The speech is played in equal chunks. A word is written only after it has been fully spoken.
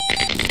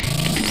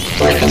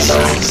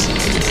Frankenstein's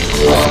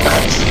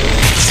Walmart.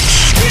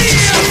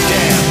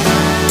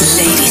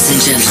 Ladies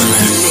and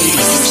gentlemen,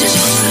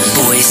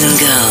 boys and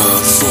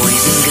girls,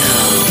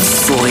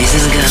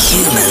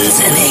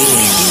 humans and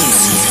aliens,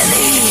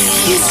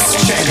 These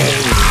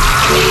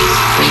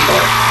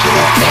people do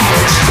not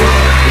message.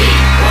 We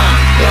want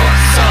your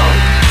soul.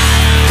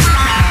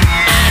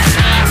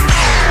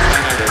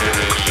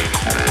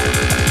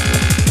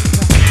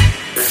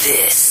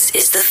 This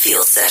is the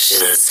Field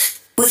Sessions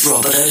with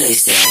Robert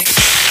Olusik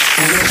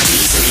on the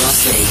beat of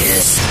Las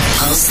Vegas,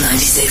 Pulse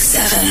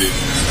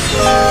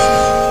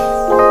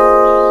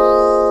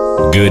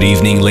 96.7. Good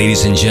evening,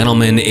 ladies and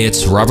gentlemen.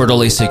 It's Robert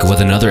Olusik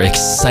with another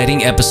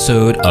exciting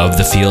episode of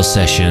the Field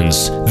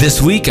Sessions.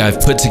 This week,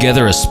 I've put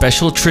together a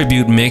special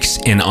tribute mix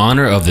in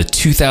honor of the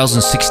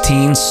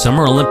 2016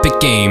 Summer Olympic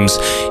Games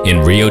in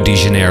Rio de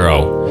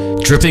Janeiro.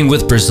 Dripping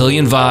with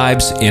Brazilian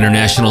vibes,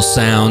 international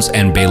sounds,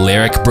 and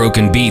Balearic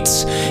broken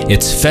beats,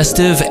 it's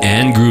festive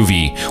and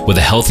groovy with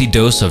a healthy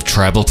dose of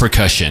tribal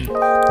percussion.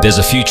 There's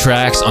a few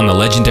tracks on the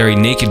legendary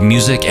Naked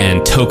Music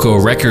and Toco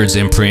Records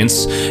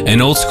imprints,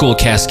 an old school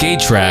Cascade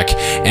track,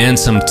 and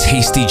some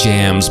tasty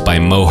jams by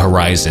Mo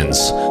Horizons.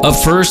 Up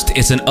first,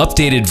 it's an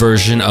updated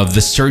version of the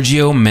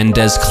Sergio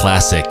Mendes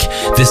classic.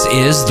 This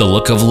is The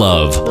Look of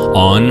Love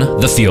on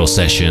The Field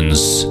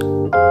Sessions.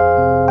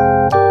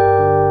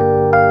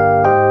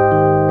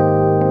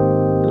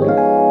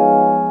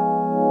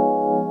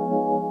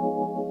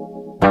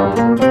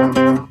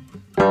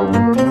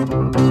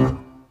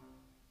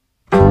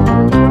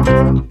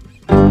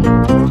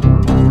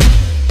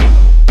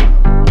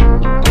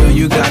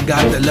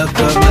 Got the look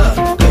of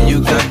love. Girl, you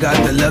got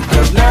the look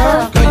of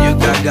love. Girl, you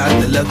got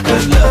the look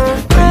of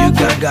love. Girl, you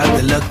got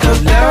the look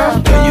of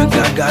love. Girl, you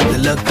got the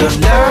look of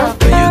love.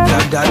 Girl, you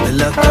got the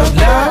look of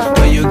love.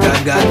 Girl, you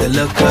got the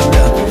look of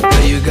love.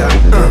 Girl, you got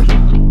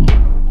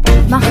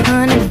My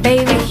honey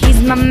baby, he's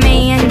my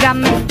man, got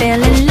me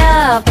feeling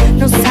love.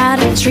 Knows how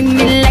to treat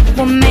me like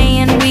one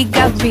man, we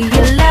got real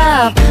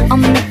love. I'll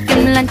make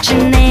him lunch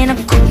and then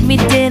I'll cook me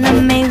dinner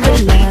made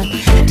with love.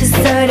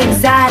 Dessert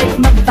exotic,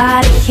 my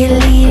body,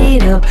 he'll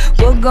eat it up.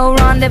 We'll go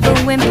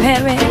rendezvous in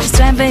Paris,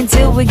 tramping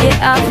till we get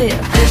off here.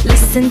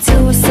 Listen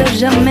to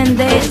Sergio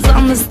Mendes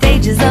on the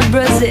stages of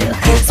Brazil.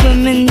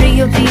 Swim in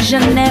Rio de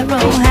Janeiro,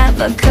 have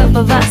a cup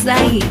of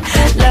acai.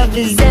 Love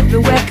is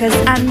everywhere cause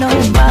I know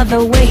by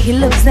the way he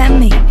looks at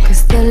me.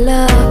 Cause the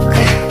look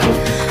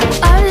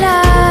of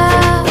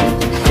love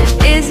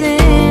is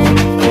in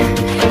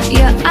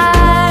your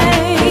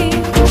eyes.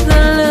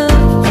 The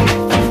look,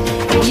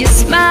 your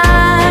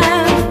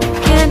smile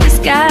can't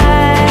disguise.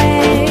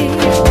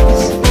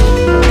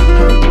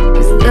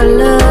 Cause the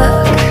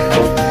look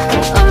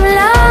of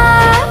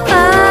love,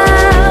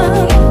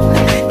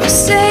 you're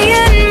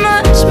saying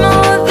much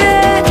more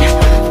than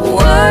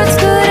words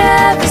could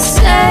ever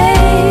say.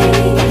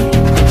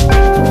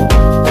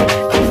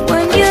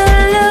 When you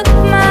look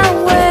my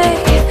way,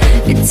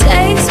 it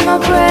takes my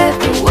breath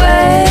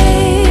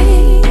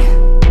away.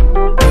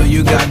 Girl,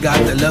 you got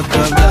the look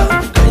of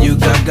love. Girl, you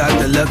got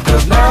the look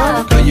of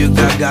love. Girl, you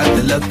got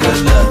the look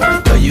of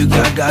love. Girl, you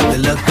got the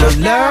look of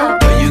love.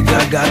 Girl, you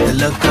got the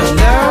look of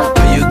love.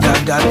 Girl, you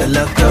got the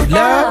look of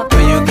love.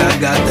 Girl, you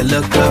got the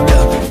look of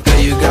love. Girl,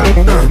 you got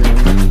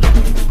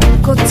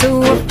Go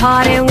to a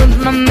party with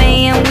my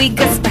man, we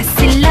got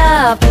spicy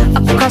love.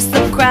 Across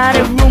the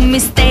crowded room, he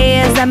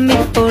stares at me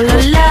full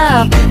of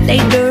love.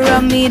 Later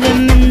I'll meet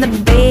him in the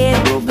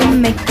bed, we'll be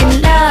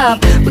making love.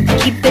 We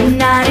keep it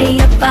naughty,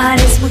 our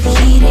bodies will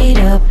heat it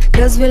up.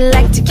 Cause we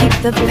like to keep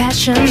the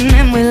passion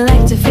and we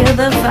like to feel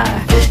the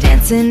fire.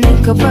 Dancing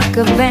in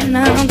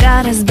Copacabana,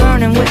 got us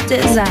burning with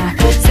desire.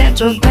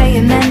 Central Bay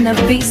and then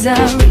Ibiza,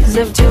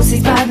 reserved 2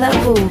 seats by the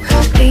pool.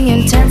 The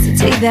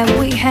intensity that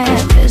we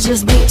have is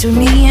just between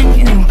me and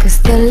you. Cause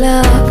the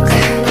look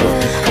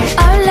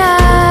of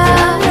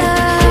love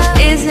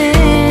is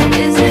in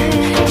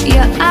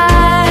your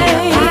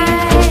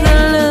eyes. The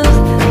look,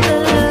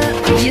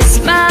 your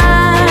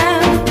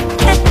smile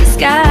can't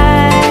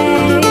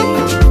disguise.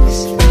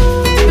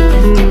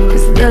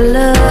 Cause the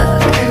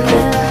look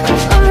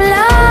of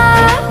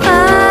love,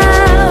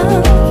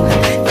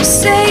 you're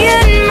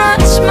saying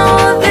much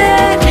more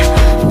than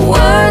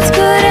words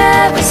could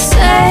ever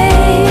say.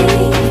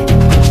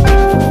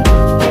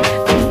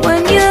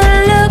 When you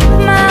look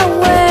my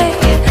way,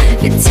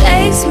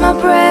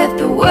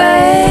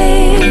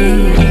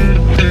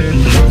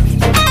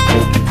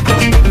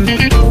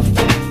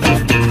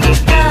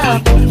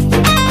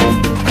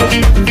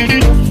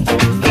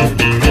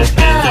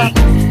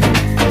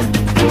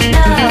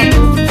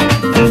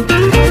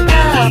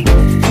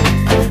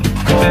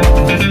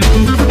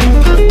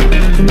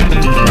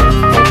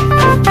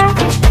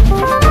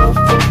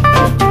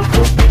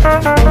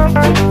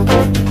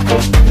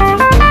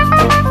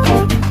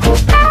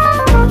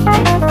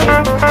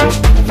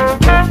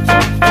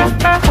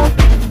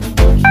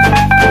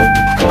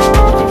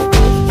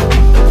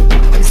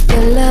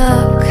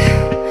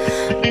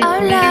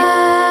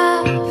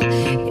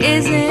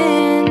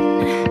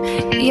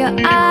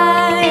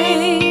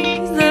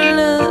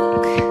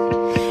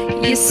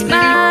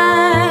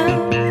 smile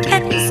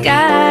at the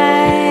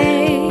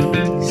skies.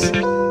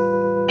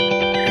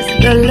 It's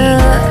the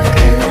look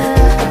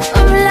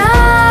of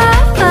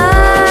love.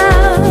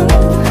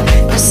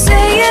 You're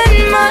saying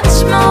much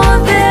more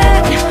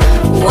than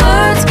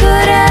words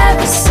could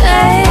ever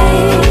say.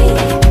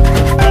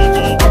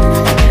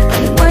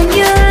 And when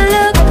you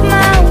look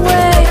my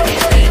way,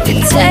 it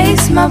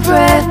takes my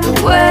breath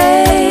away.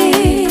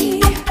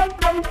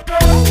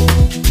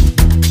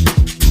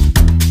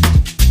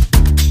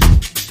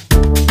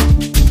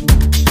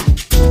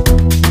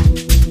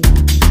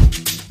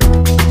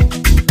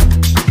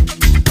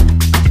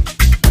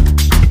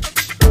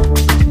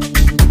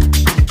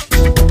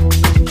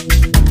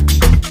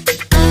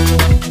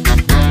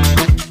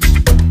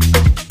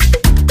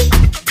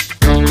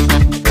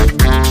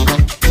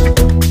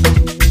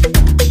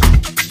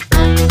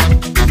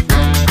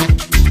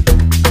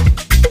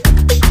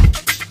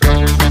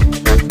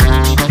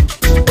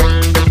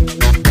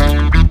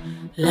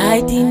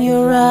 Light in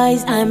your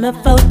eyes, I'm a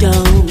photo.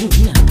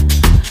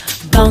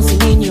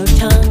 Bouncing in your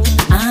tongue,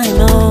 I'm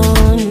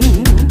on.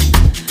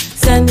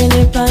 Sending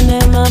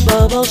Ipanema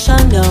bubble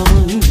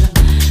Shandon.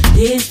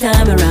 This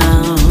time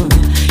around,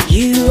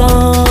 you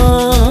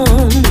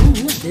on.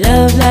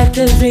 Love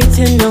letters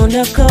written on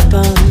a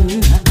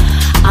coupon.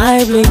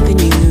 I blink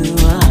and you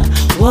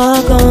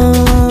walk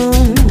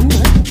on.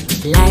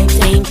 Life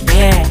ain't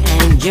fair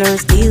and you're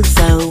still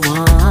so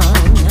on.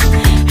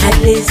 At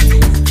least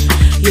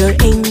you're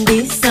in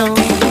this song.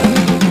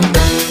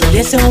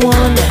 You're so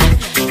on.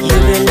 You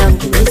belong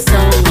to this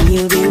song.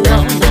 You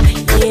belong,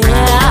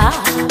 yeah,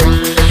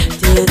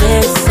 to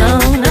this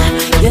song.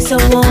 You're so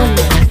on.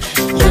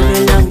 You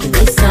belong to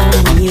this song.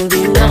 You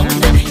belong,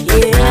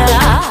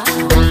 yeah,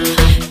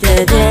 to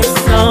this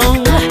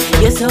song.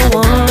 You're so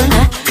on.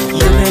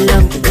 You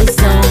belong to this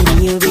song.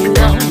 You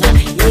belong,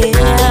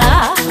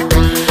 yeah,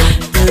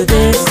 to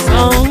this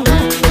song.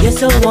 You're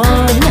so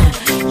on.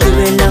 You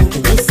belong to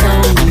this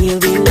song. You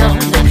belong,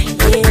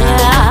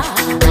 yeah,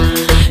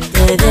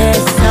 to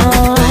this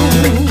song.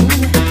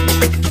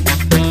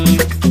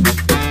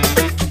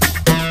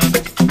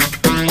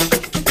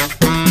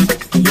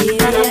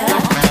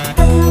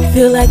 Yeah.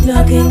 Feel like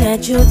knocking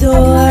at your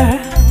door.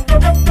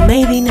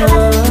 Maybe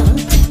not,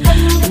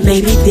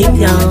 maybe ding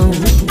dong.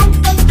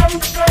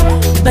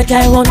 But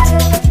I won't,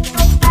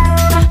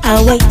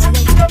 I'll wait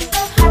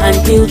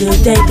until the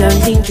day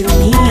turns into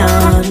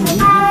neon.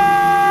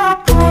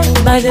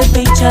 By the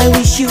beach I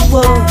wish you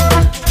were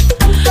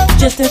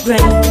just a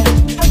grain,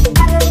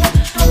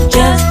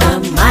 just a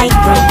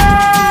micro.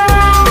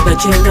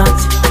 But you're not,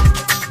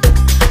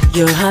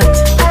 you're hot.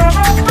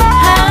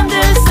 And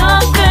there's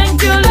something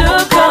to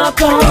look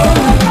upon.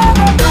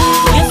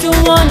 You're so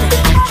one,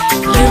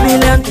 you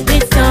belong to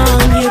this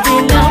song. You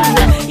belong,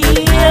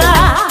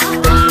 yeah,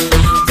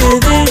 to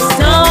this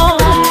song.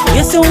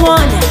 You're so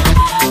one,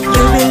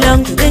 you belong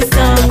to this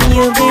song.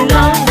 You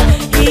belong,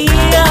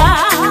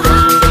 yeah,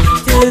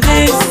 to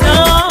this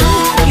song.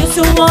 You're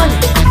so one,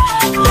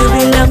 you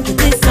belong to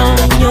this song.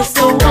 You're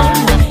so one,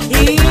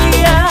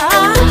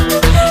 yeah,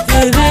 to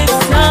this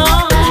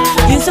song.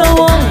 You're so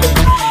one,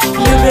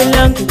 you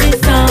belong to this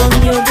song.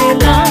 You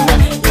belong,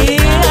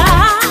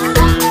 yeah,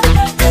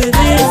 to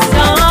this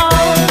song.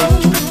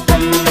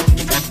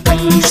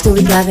 Estou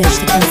ligada a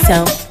esta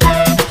canção.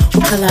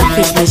 O calar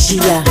fez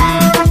magia.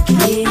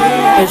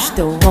 Eu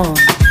estou on.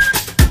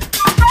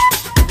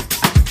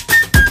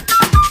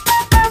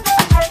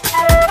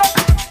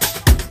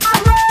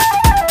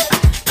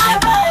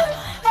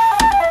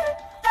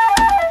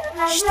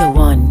 Estou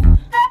on.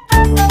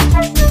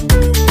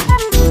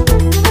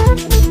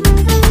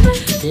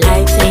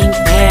 Life ain't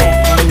fair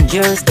and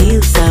you're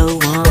still so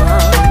on.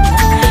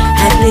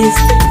 At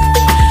least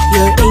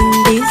you're in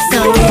this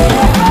song.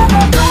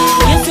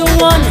 You're so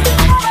on.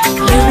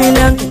 You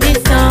belong to this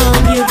song.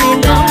 You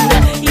belong,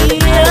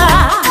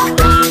 yeah,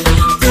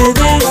 to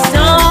this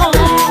song.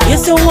 You're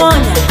so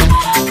on.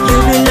 You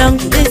belong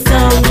to this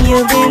song. You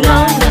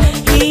belong,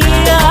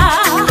 yeah,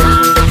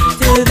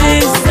 to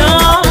this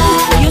song.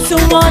 You're so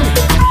on.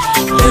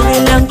 You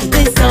belong to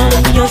this song.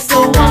 You're so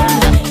on,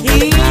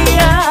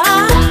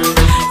 yeah,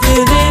 to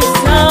this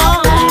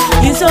song.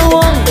 You're so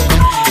on.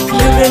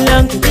 You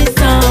belong to this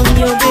song.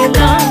 You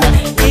belong,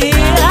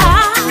 yeah,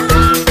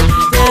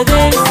 to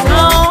this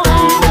song.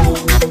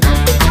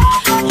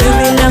 You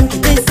belong to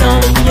this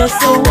song. You're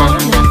so on,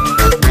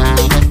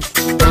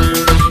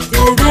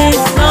 to this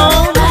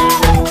song.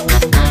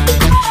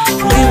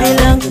 You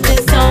belong to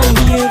this song.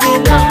 You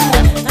belong,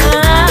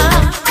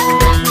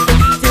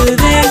 to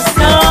this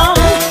song.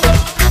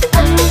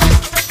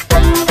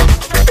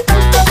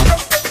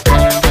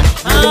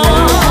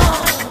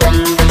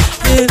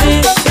 To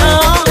this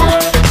song.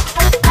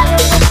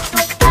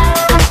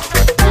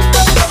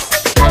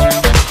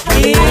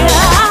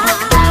 Yeah,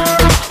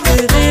 to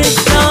this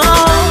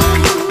song.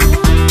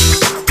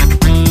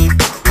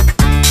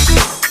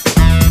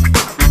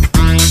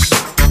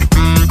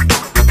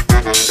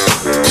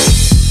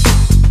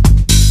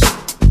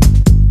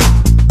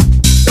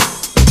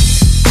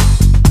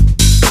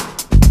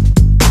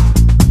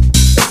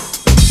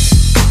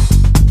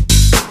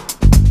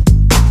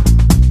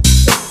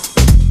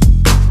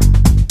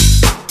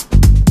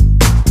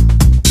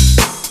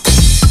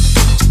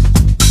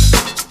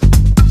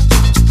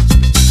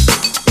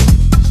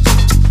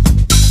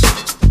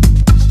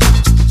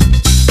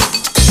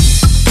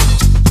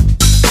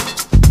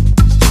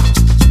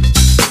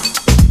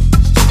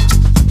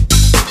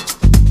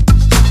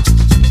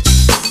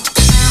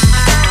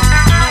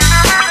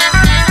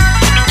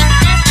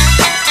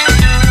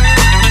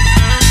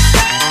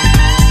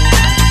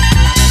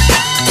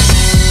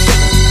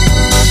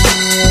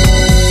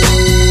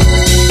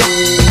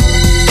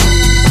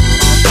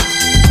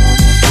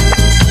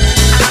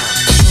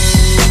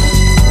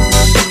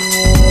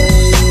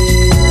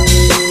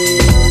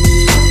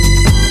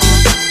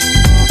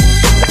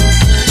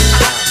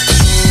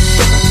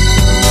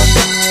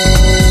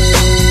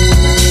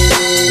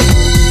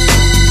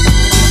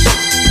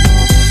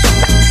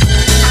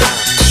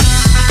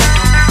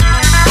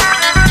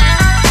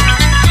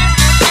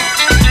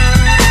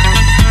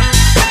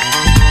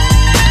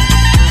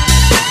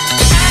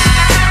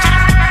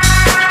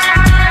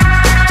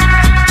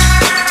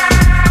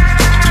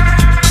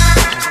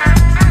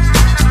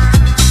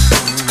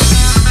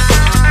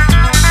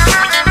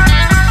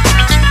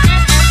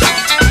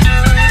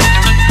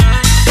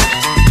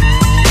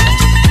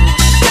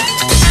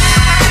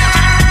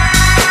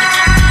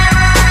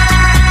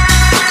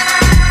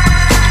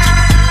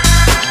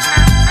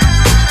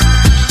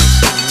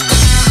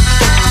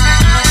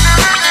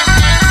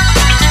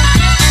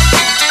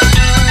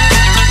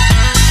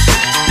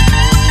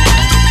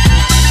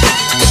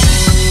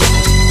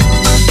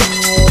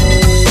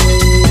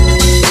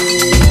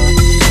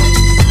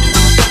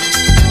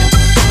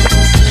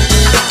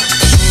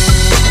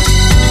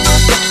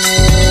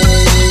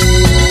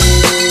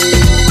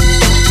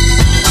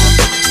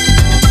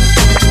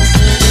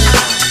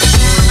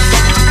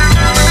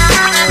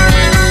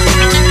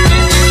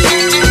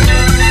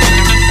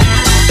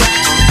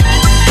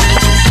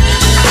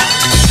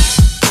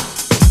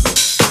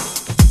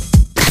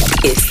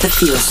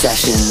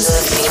 Sessions.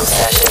 The Feel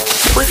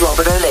Sessions. With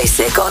Robert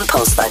Olesic on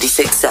Pulse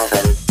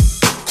 96.7.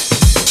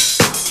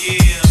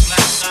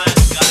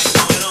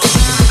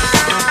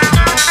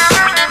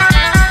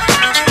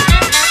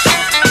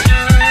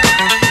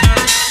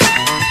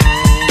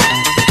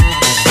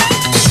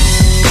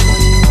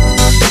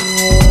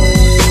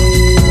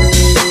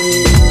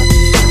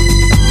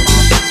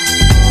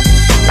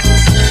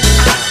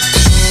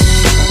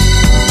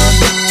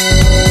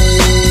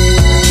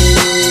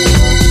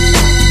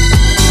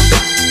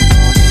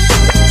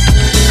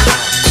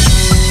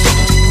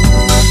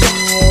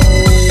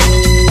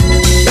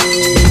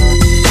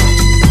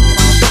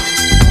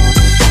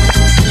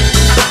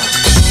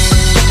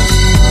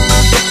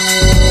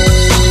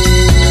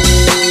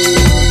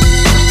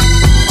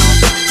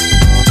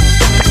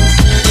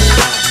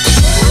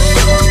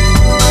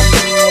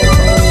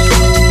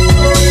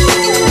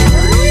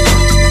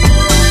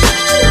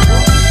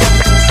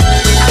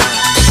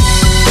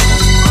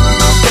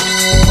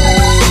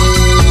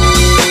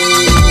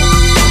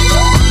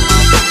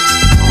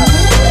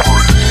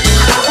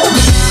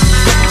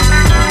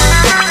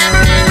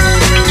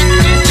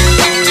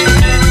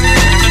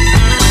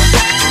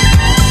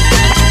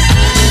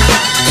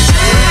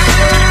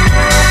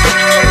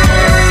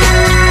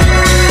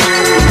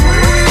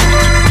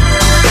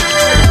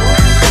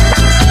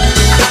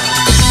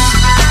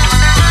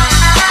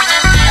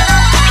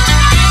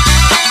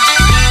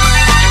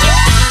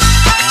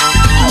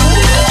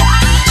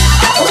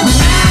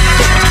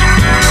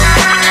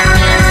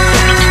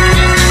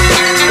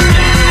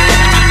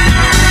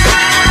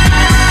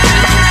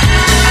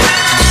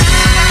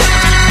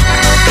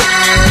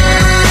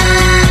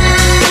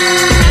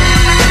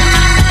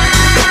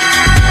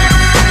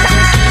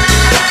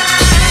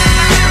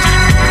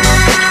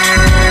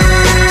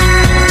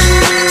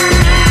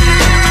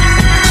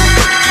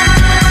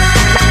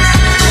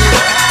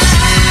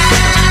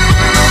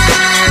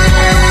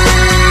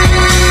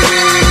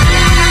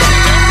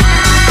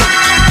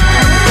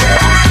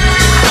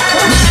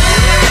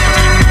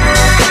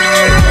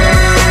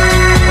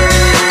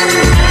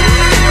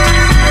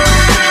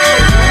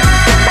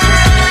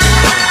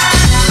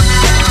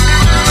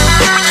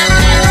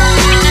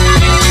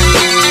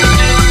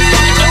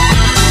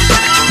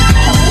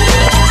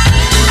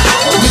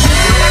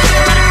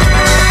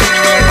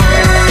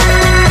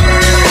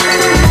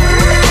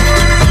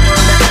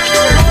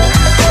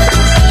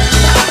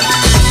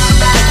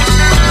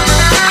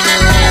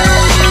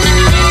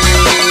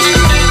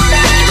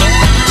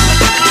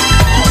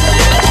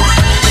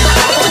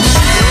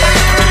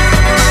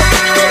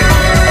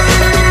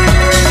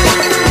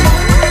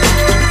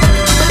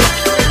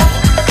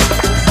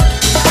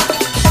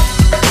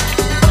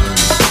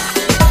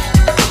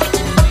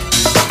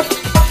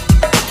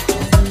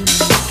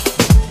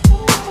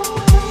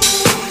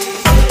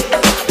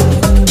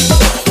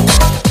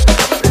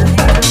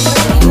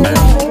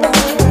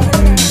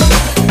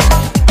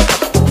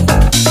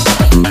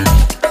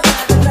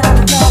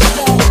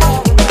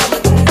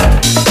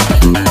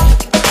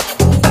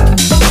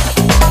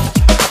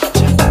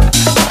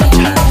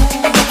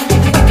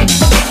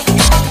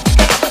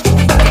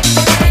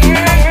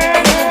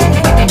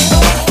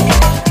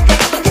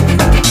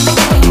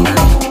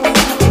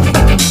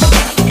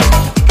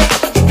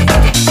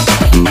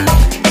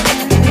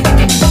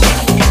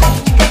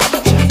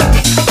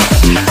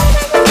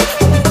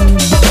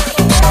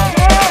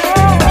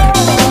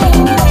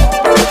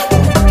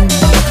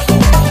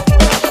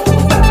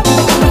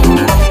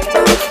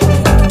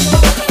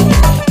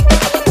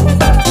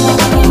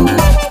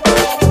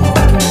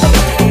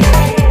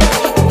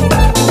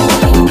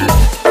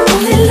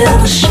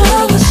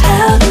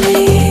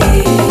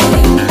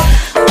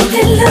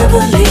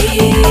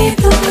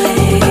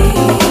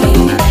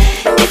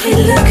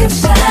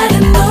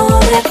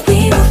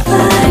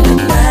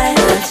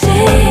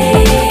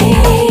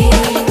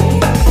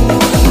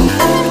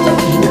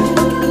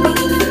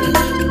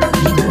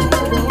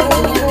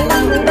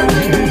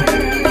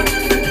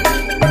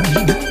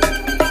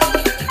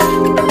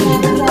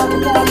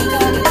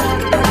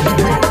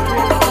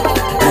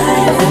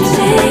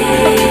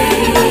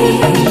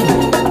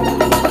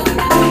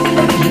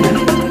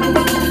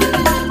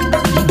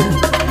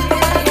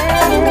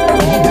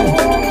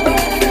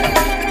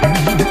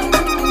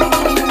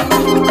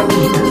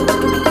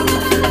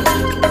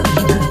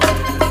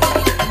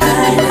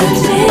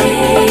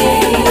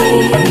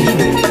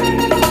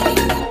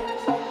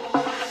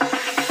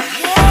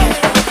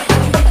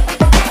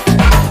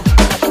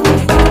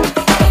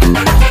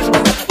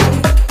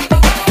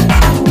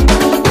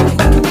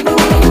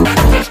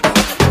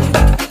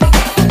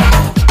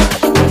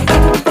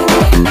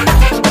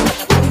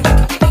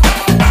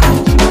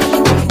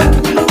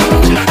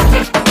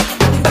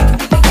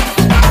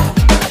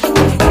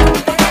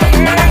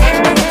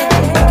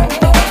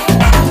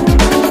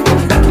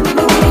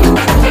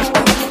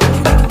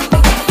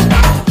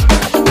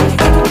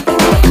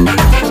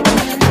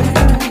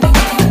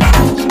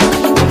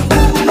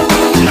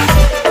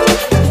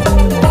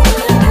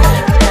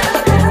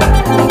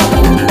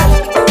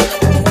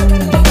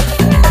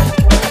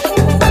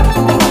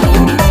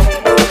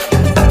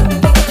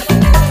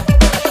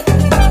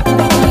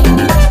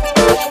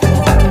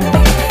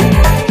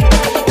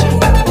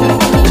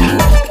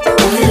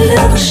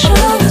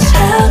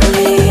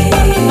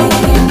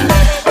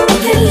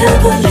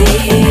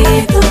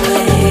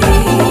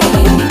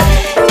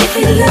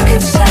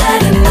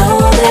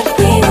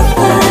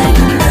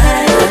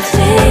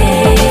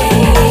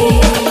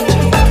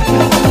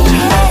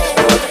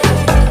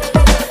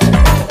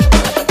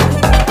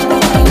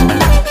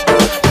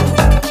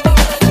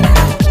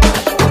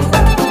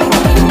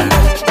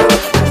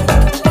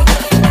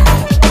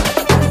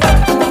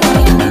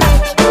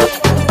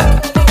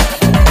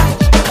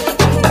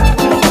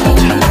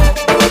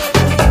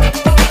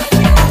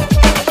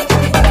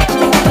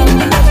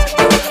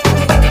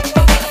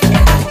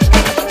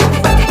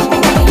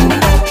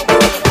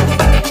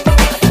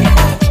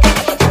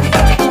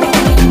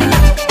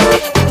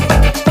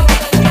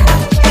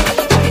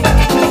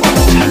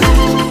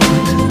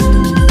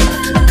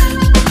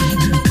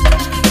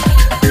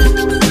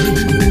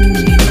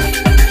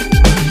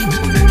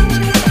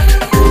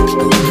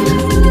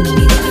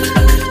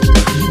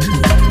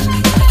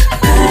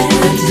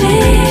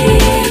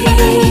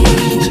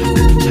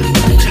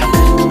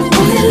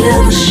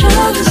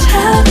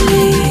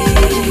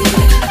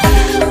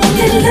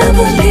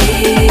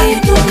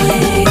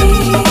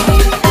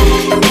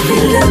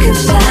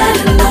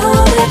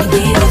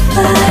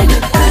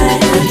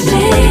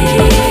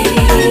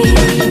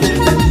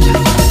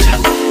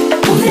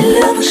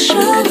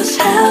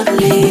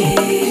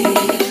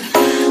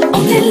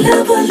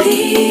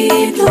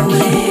 lead the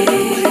way.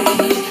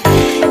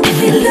 If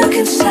we look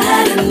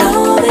inside, I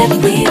know that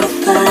we will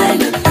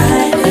find a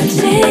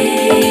brighter day.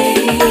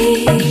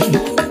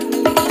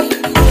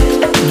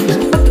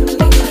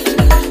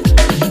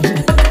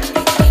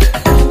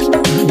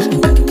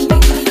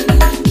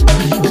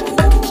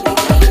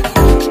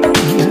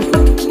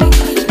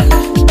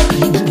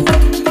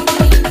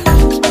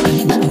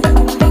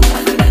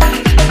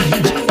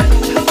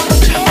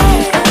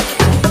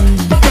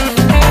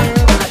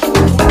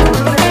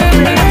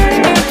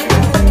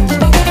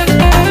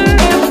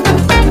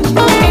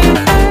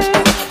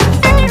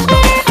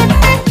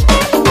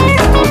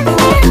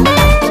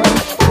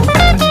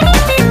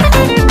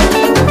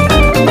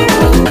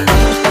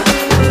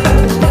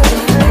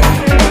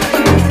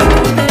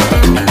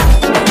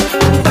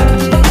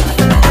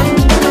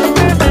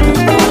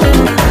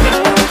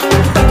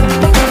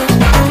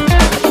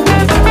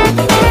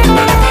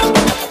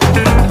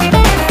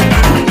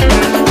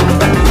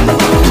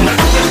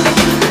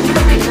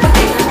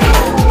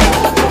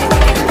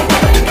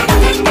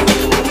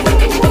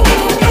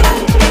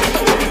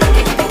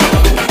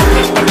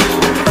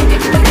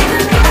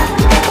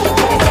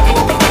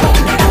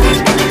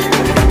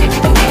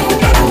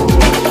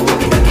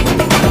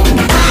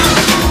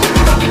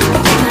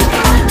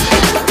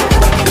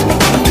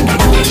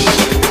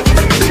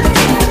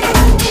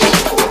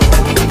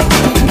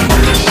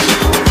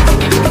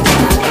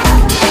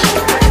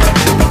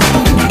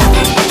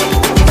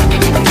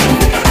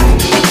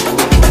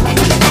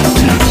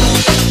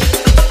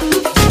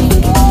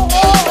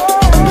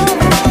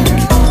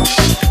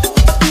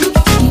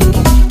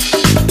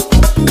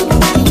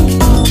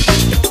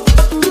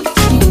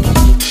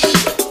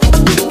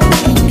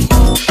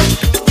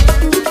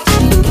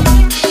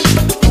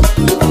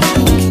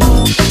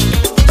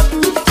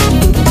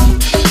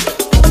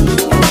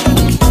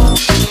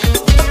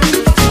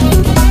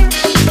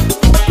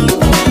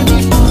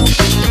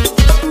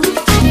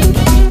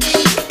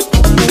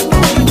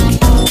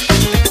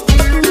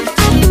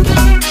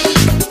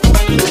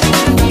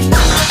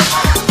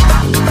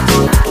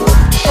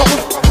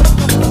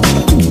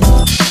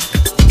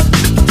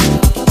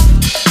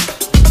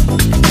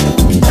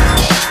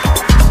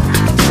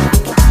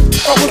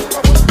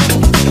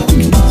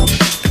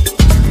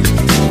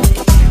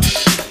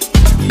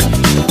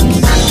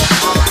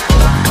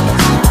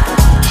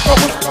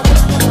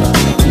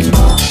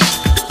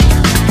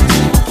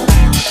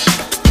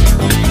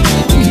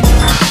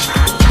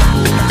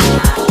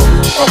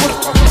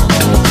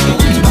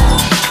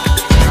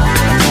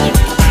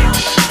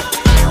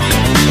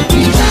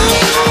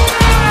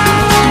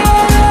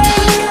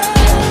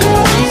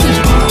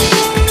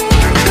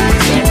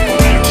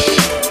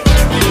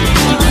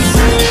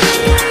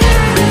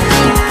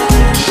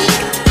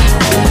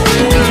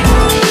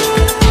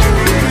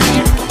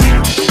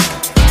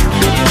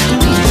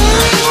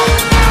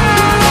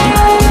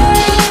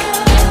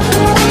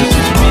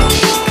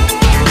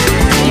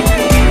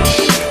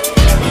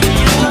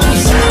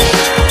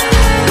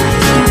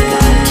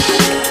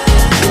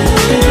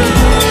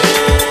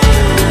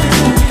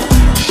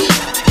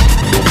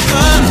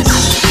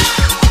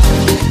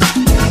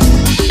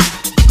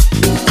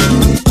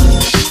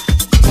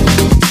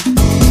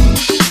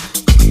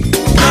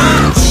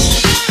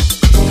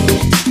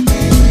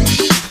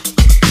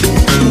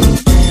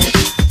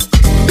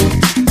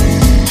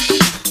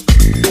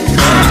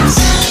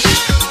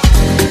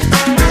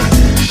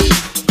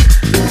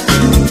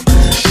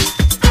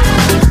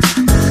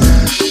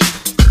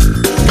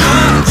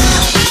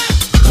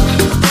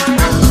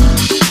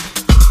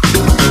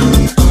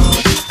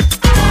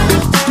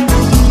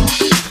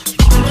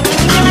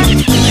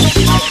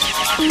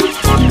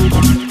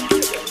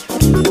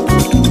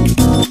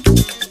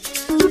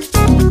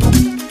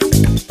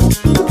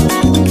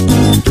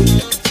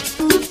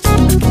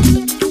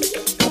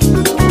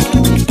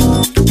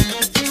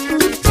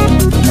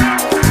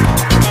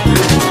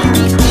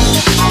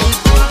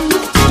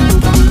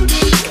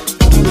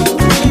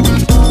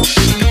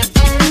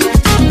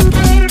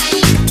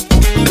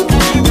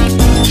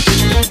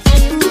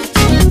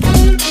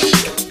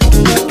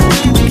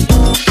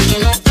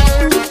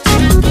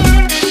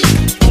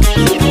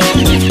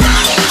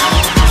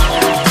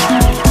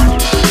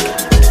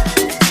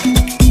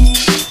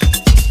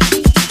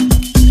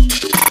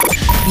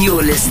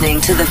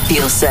 listening to The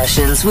Feel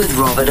Sessions with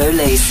Robert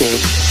O'Lasey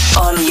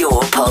on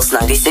your Pulse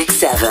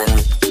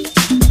 96.7.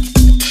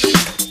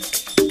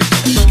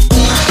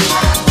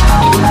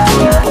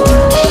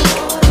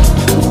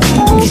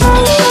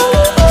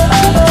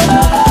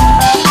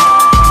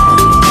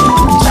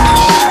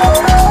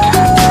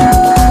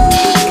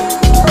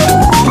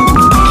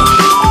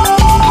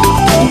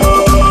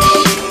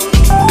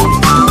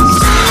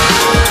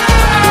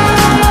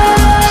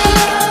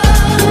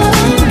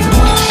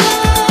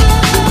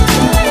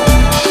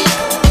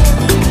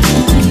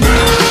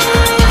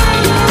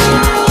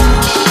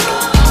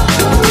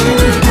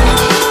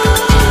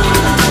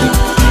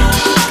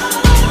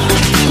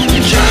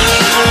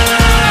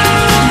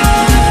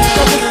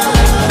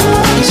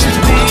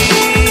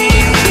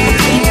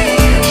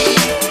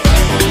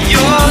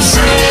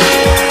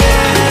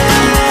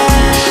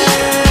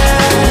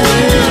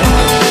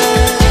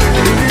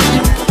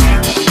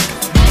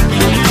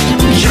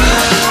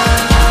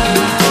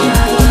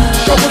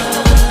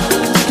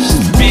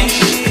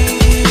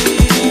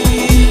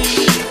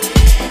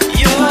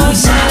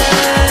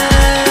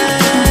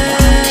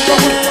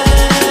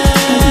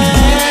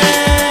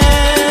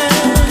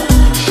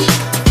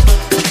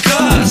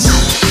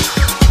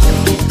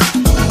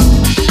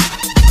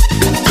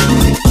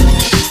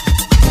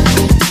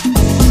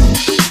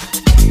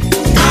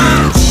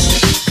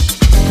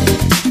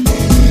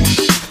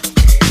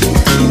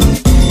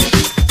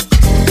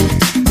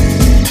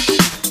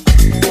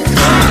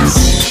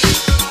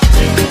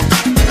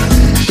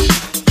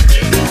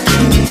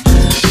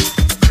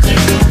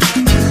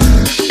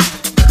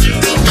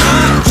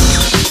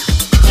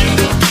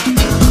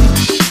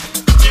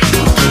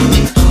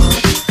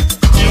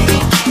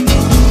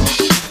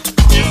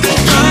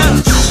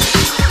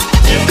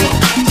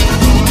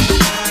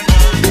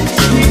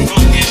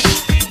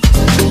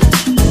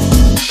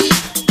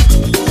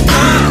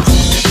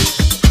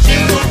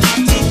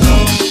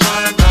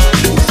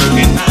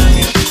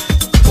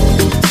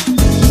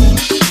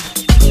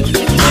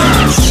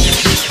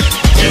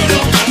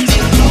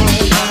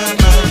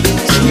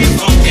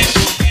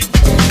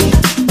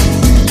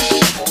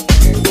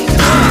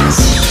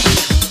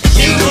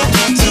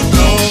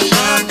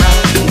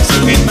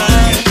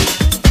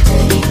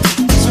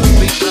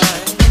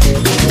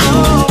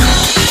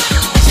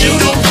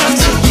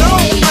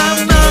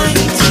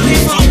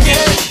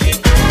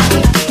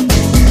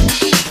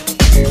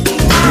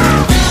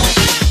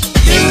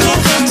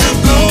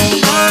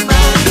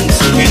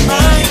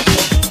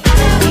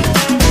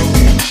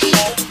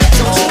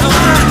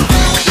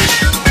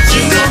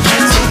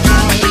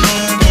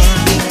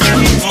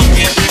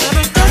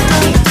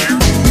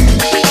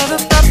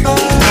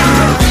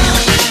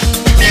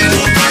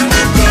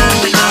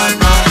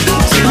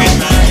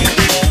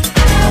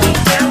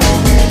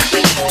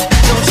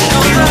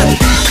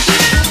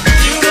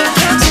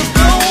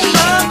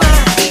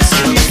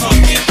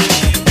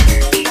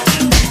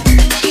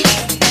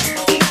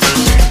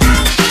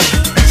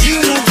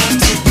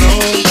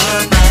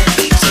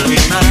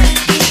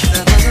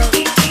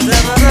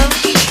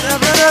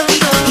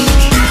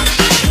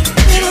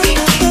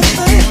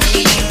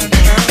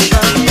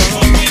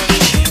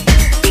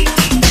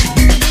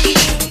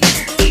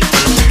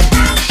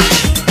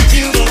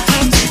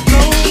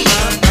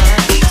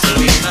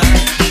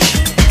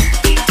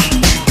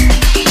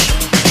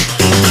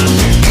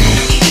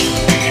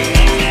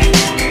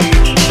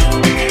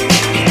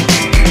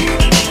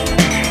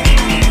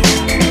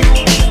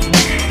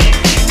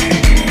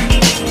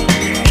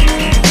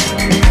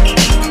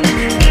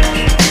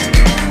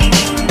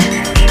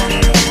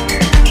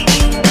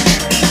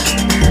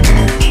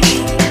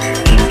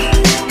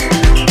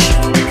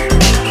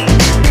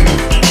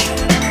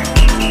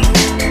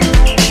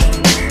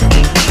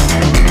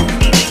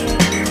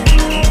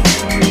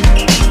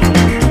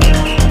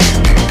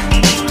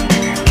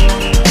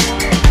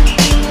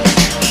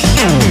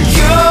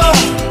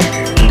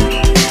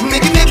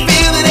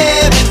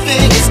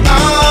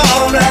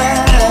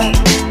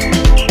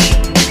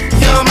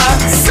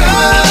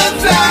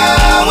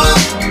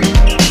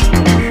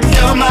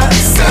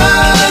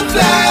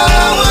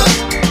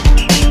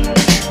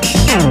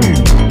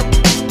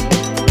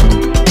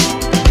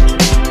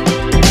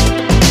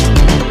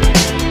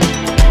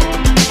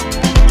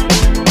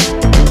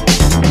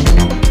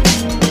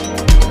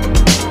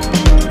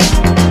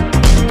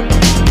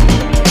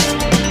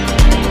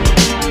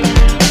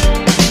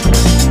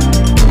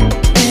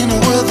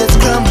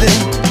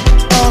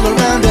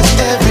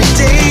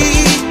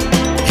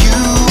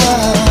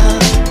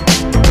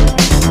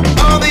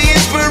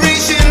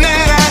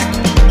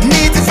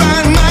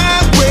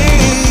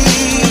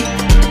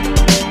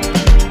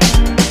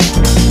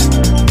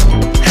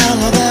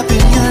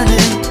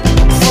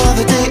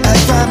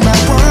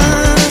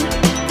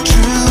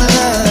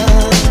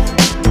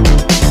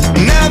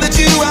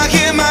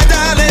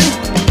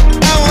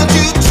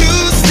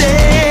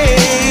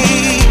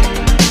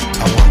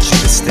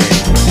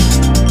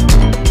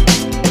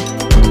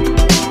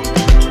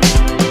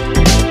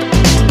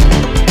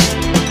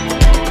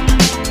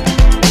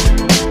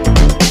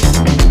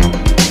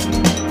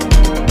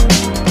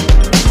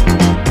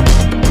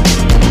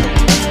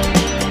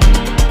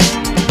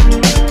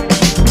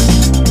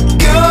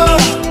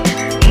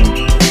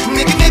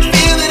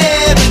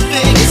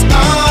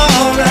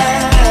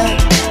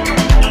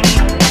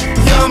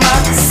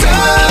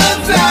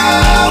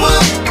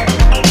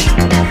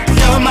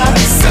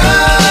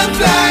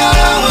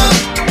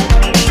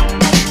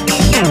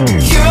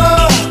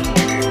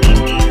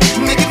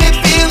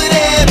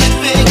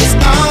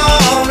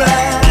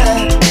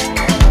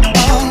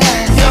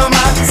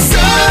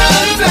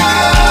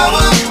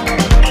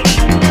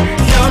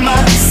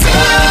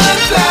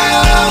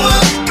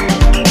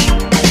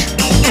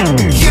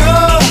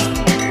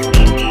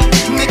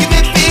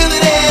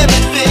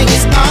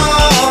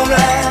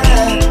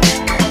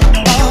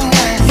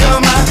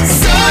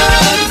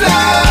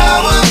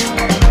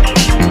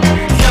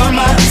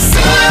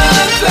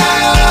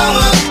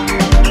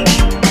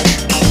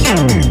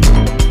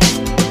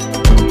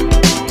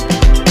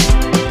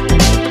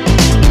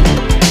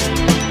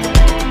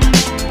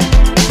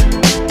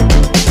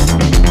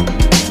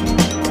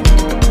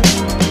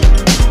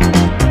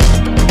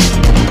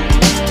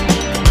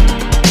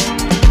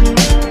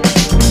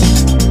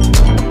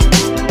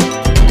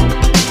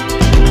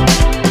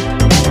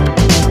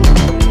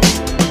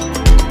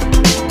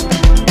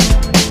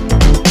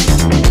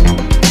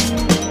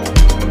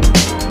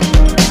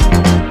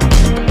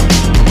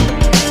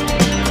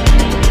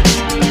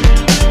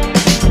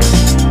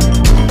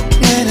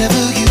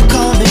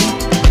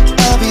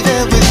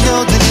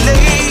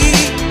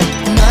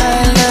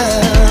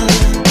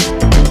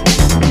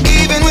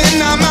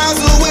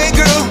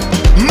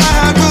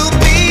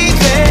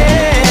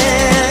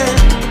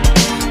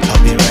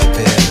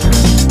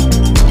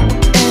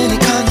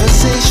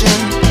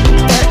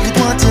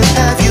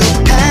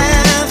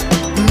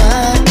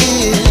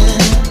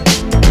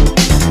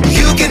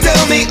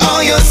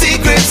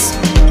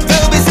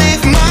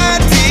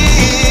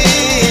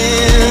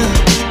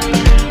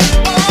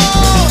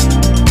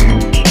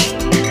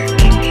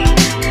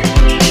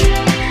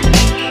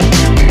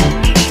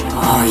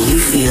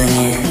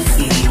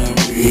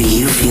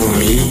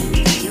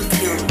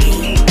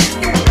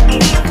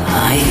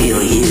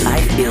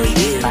 feel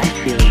you.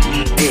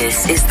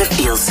 This is the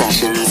Feel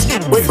Sessions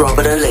with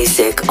Robert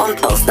Olasik on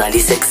Pulse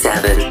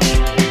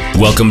 96.7.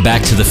 Welcome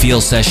back to the Feel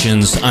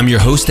Sessions. I'm your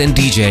host and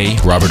DJ,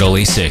 Robert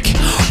Olasik.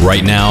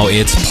 Right now,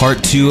 it's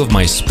part 2 of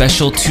my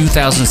special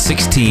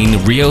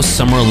 2016 Rio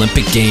Summer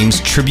Olympic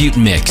Games tribute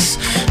mix,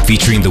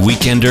 featuring The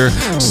Weekender,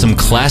 some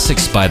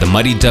classics by the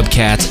Mighty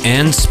Dubcats,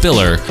 and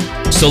Spiller.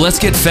 So let's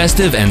get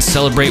festive and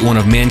celebrate one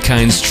of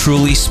mankind's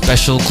truly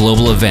special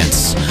global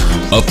events.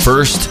 Up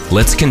first,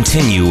 let's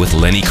continue with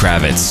Lenny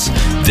Kravitz.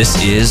 This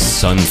is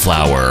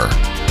Sunflower.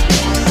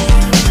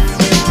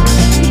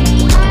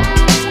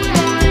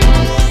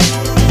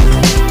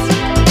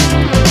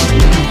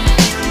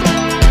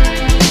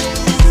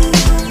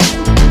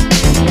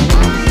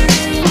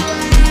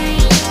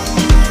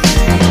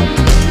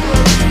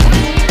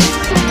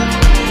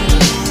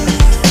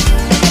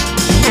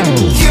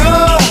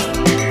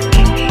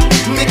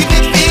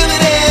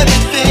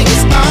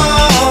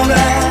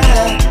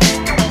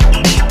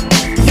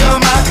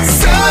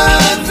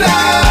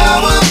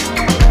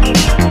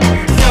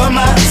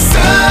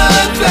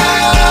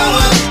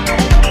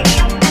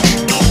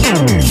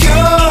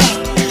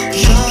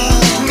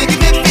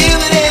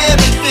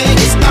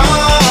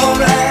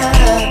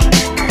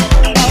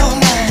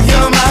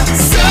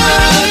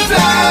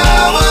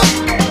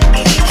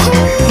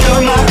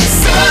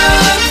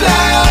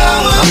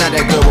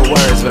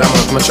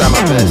 I'ma try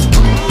my best.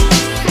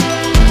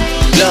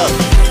 Look,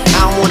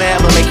 I don't wanna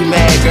ever make you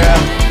mad, girl.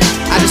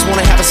 I just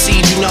wanna have a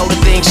seed, you know the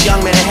things young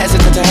men are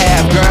hesitant to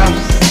have, girl.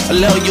 A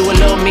little you, a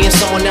little me, and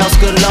someone else,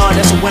 good Lord,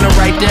 that's a winner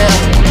right there.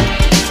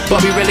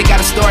 But we really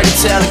got a story to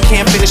tell, and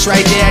can't finish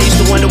right there. I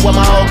used to wonder what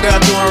my old girl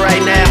doing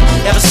right now.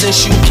 Ever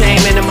since you came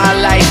into my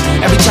life,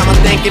 every time I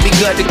think it'd be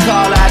good to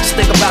call her, I just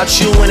think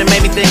about you, and it made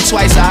me think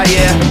twice. Ah,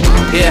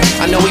 yeah,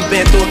 I know we've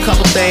been through a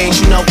couple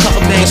things, you know, couple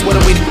things. What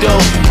are we to do?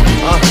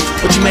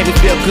 But you made me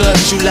feel good,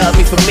 'cause you love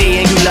me for me,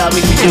 and you love me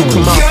for you.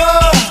 Come on.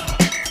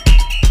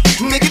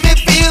 You're making me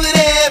feel that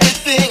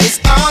everything is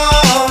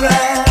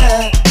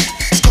alright.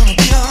 It's gonna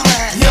be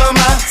alright. You're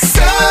my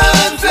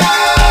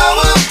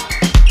sunflower.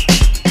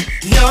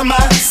 You're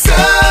my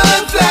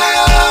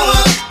sunflower.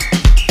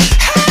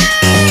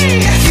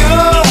 Hey,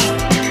 you're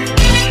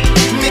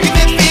making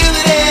me feel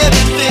that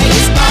everything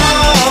is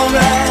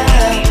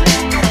alright.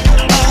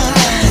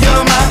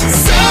 You're my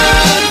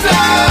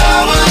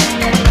sunflower.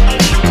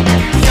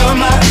 You're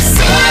my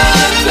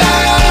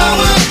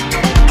sunflower.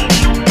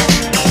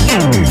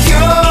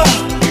 You're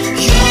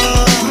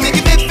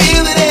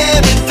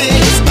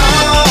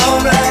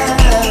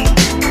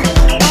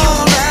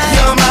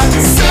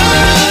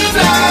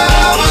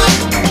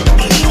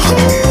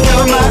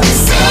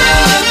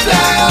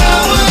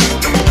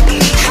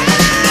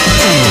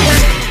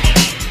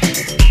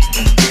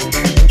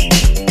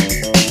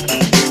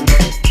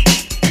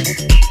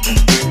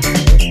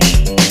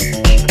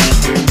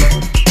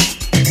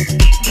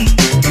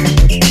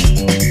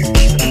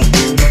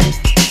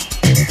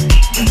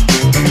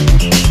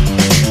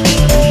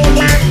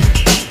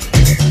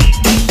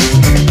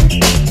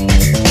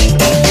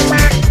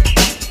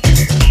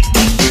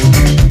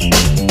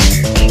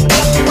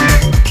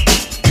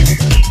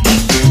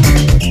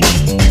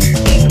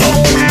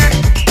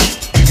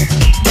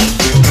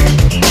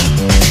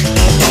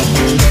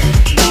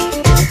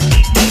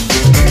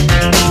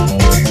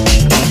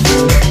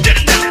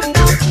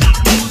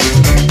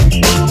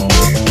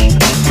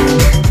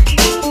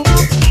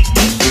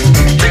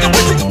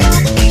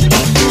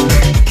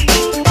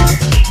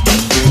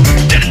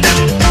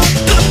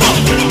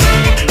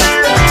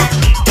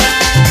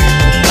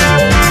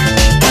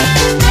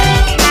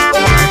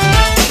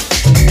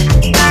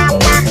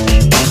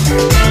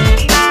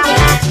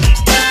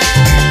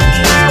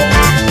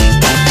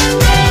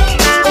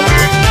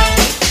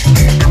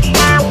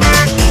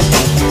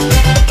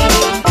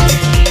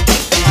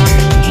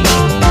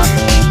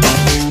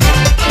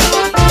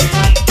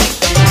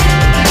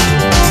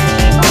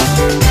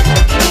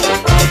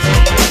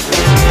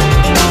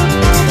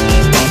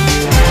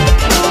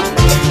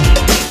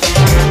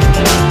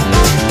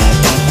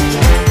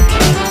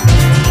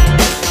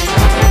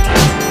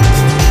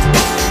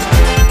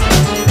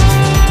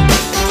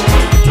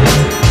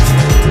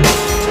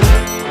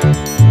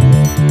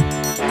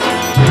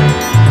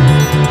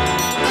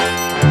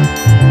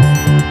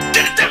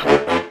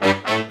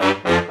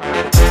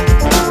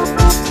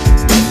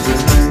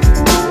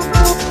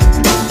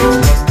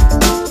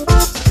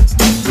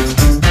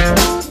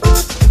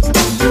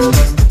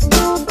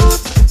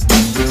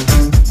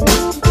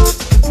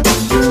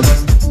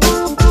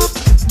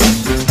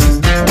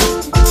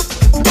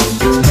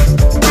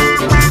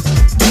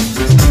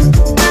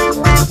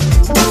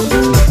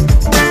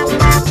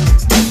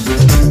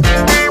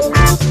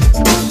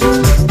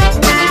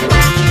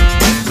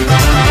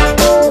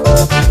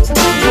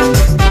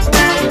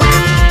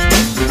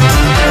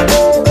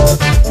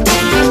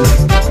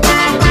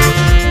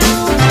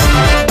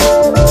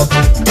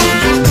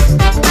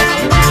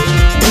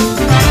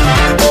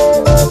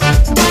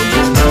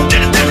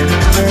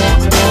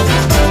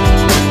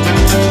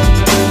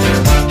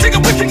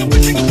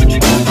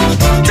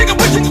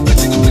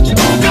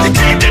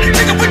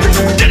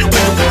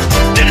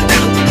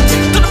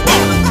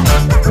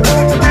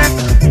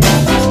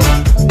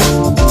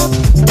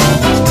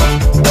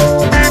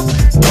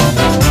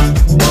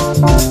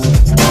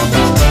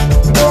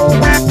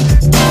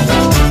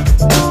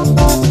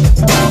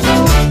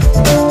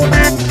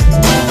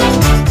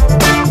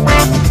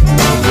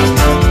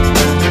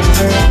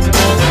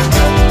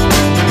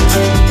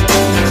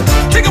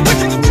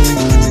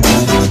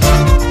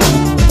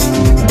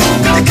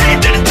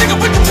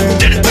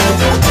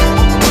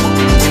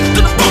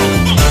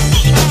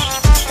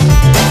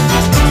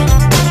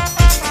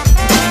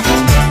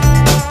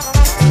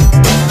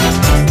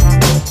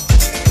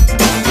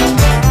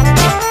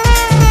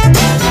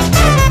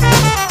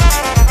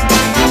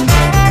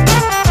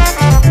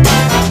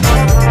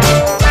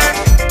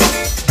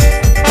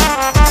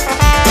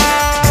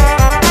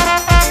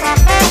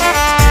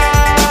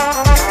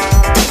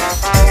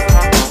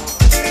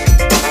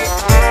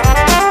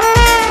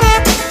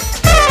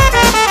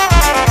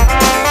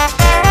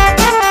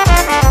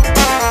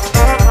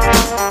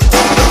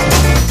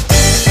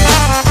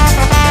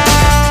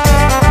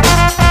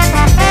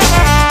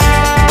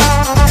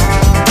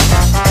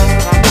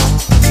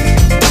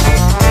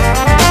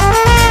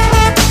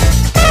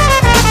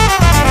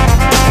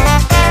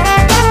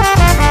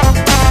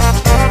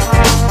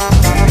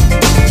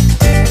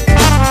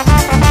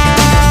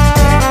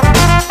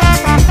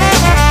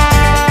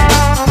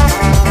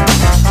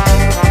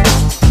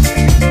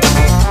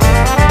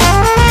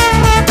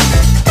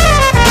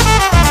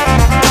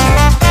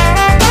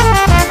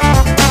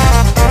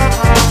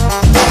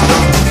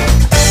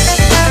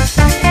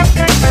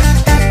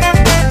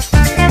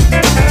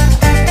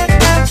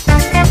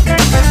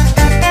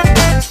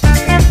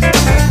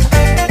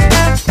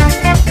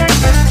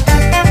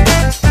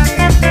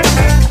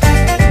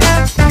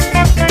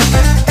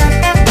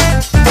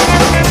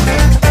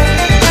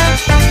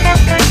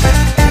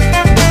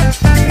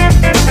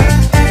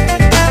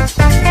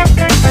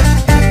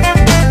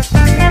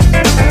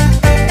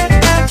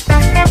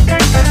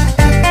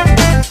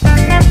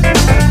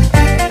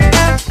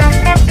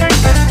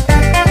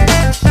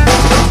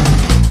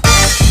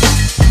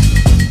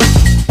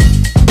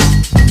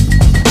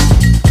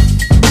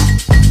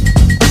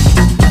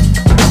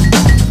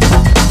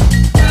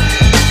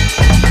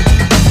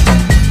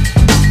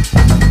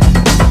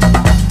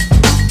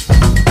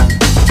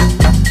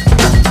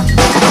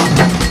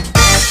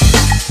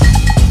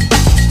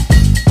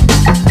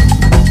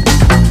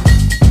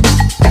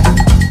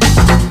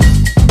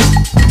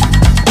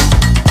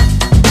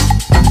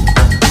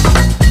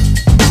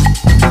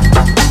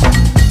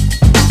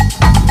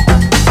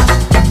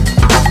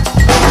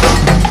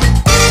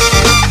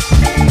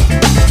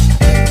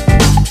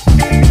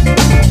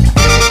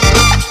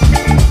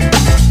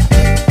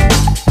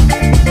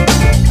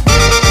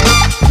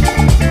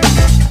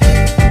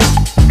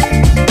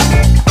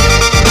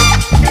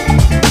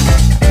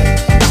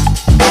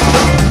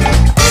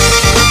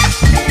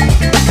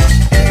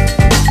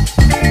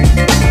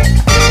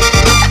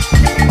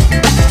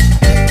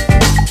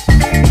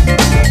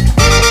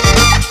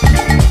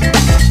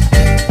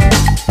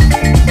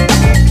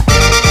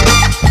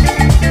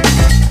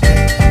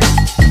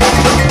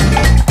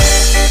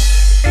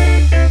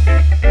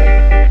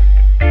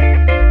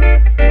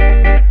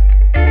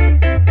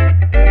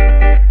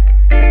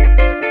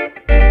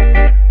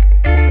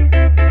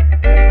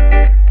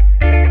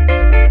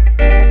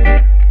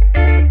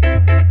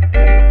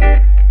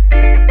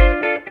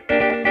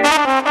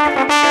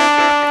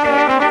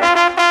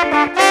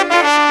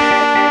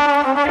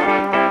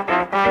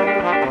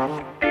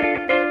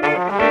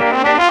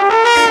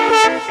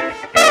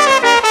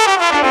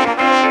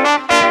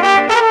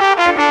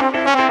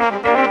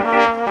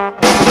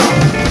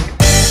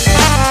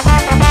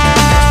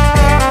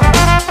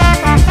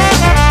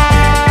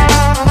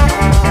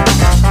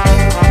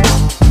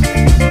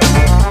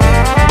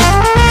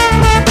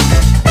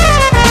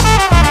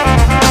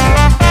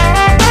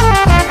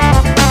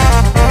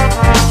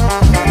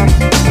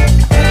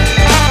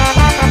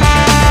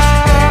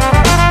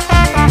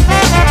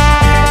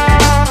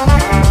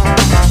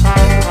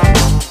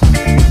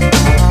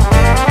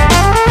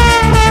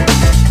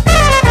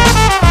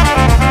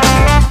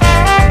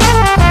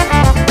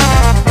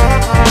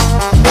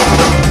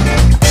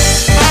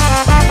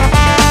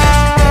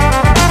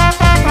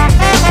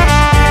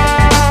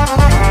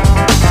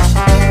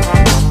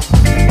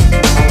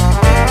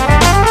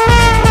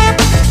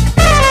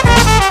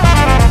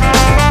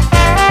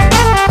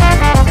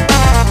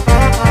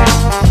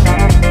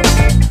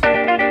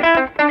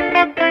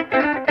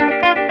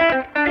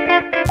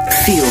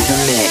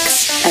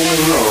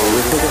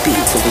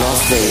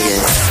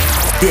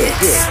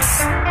This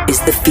is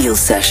The Feel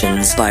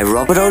Sessions by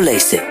Robert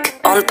O'Lasik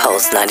on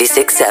Pulse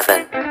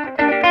 96.7.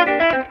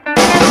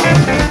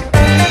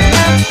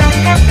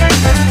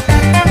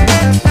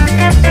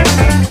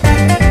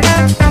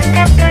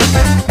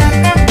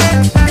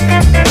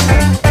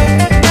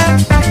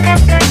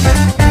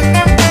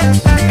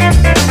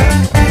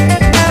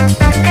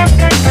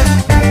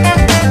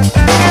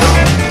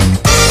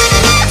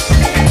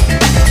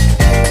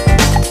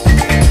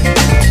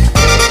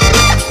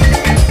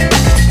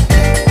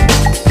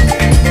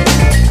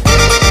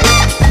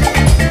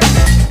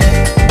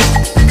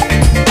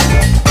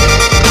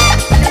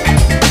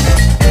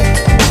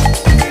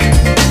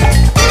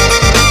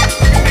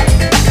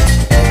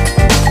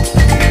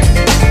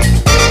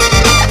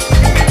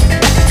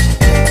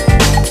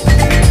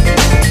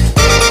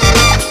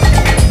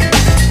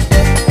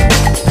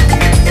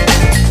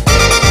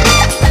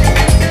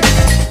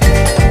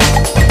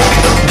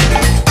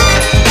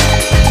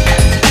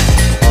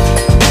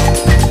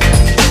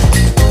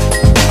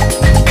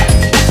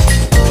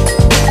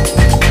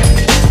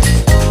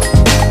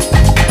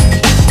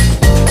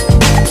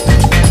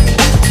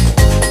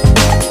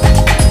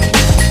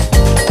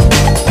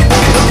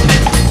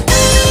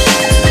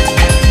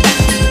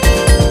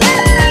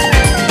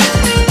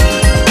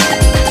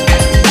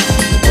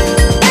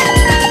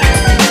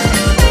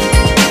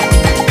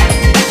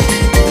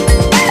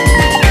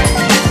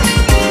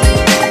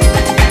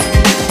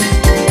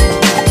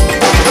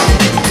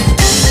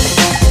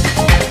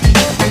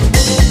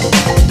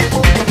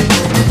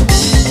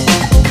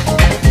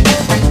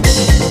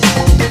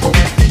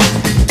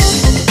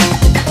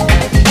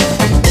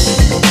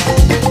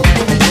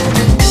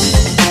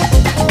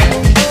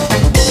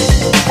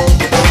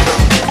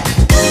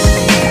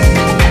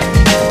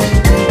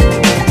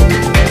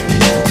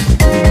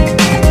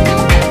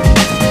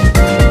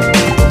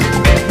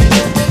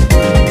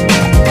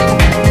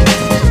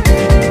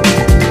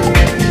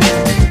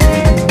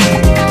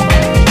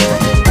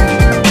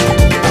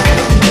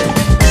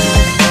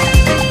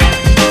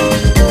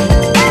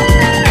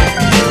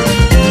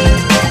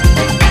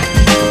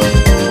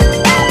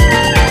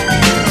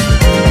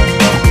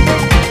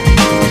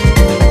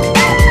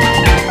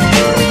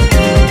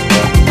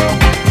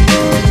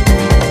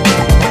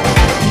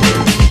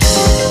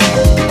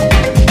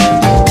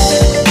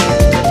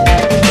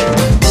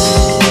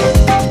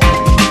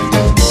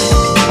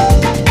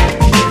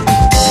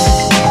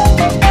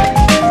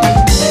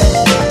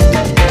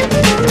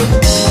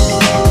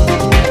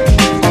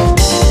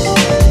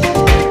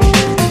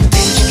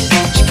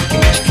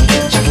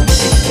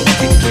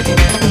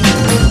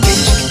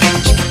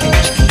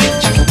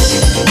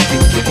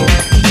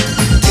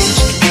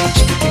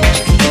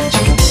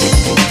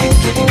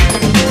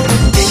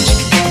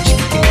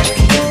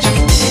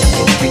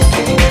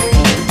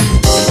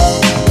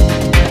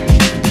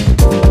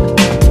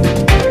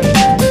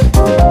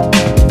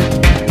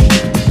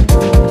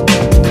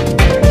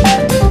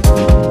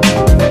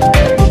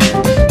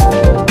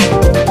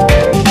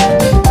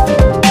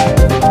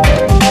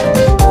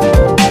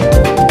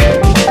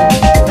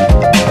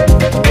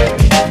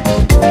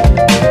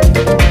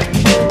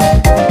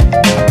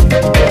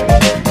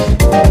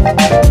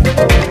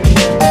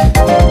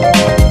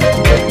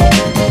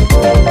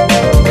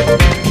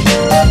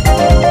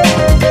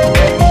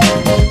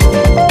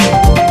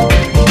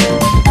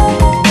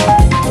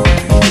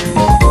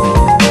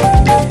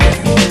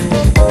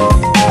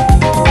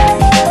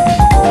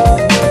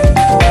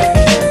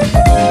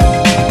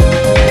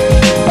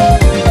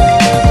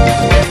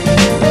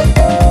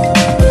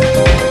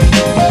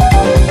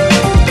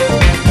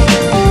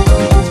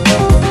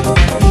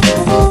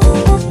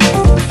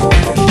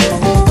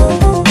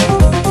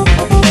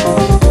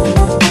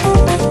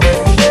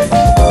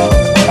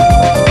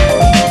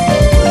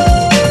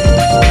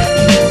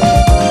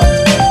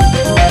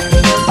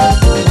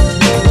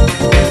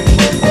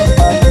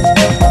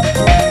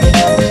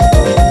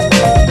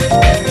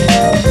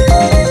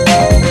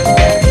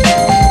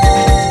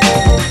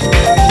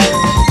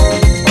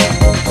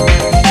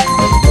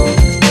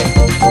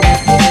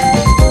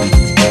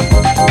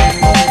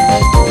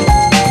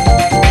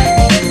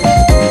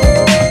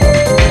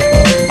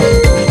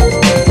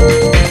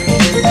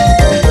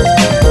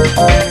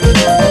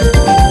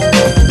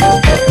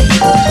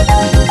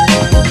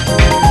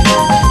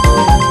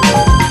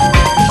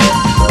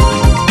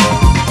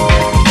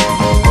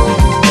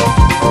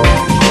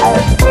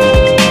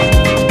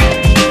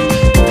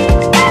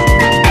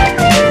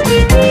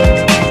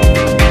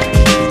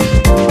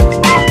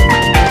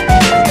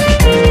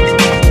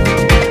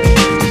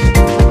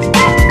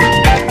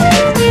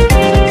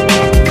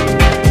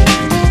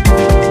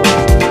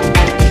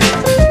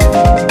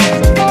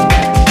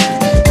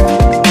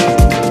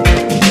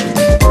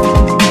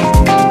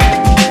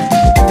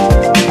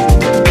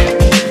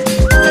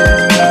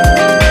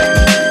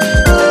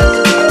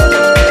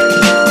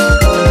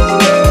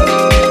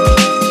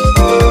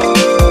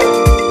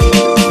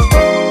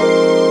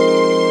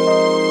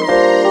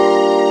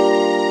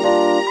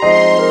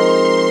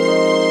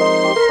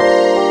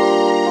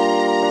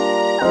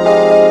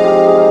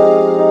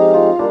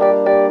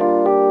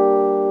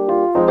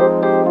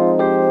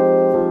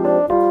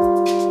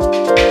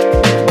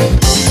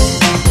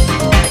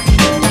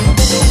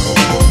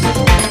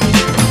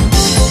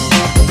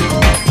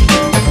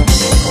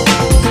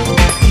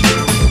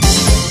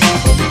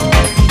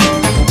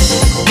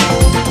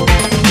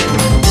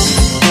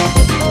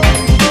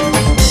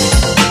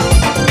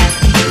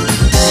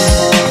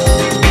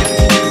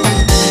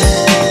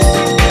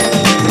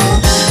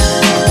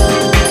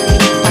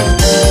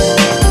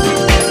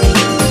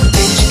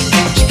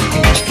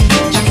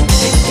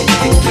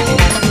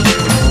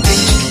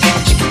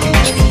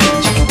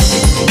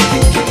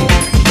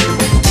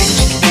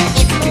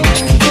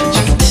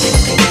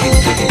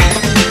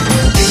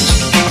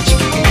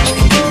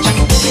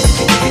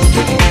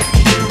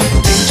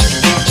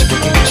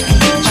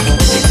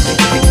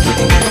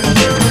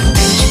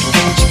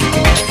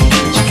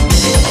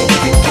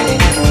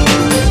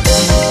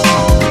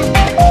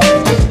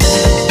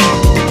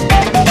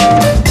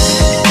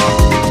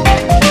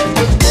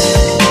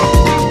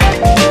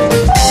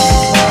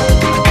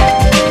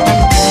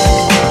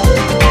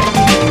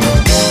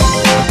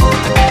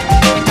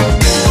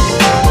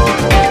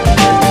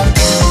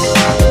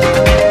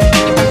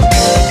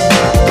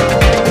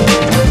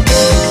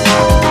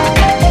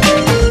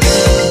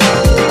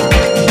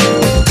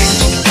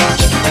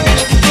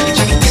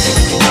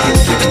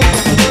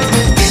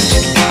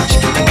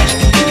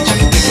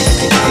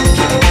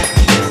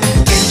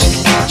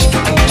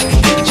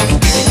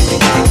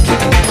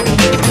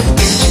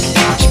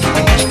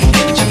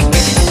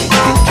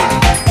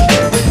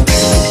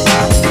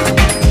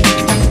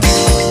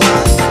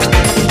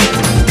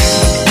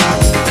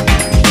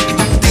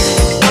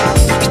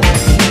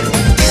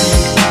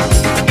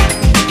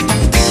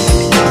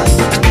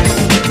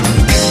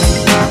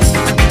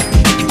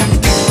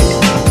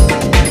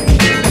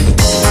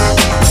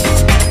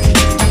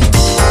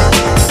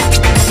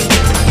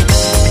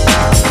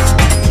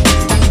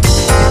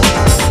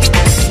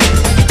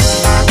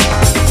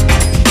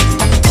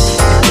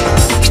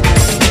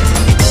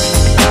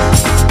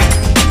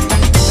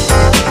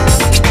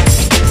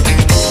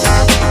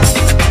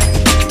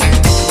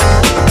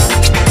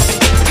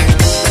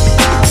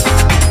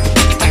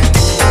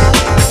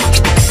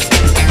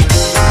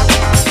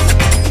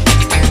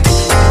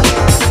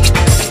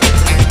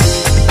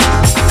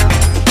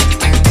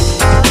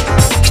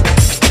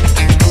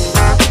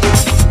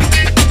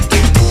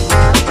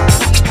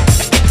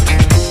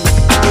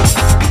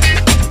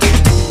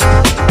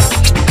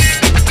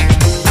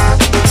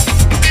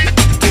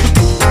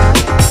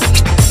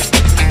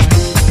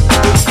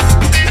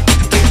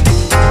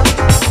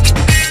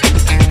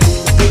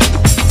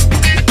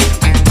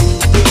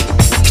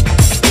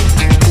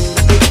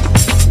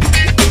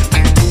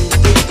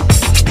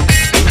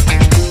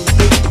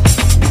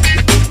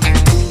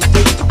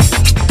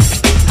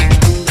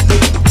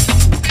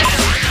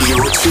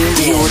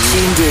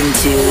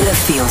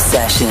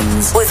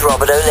 Sessions with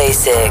Robert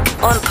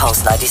Olasik on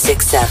Pulse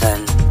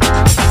 96.7.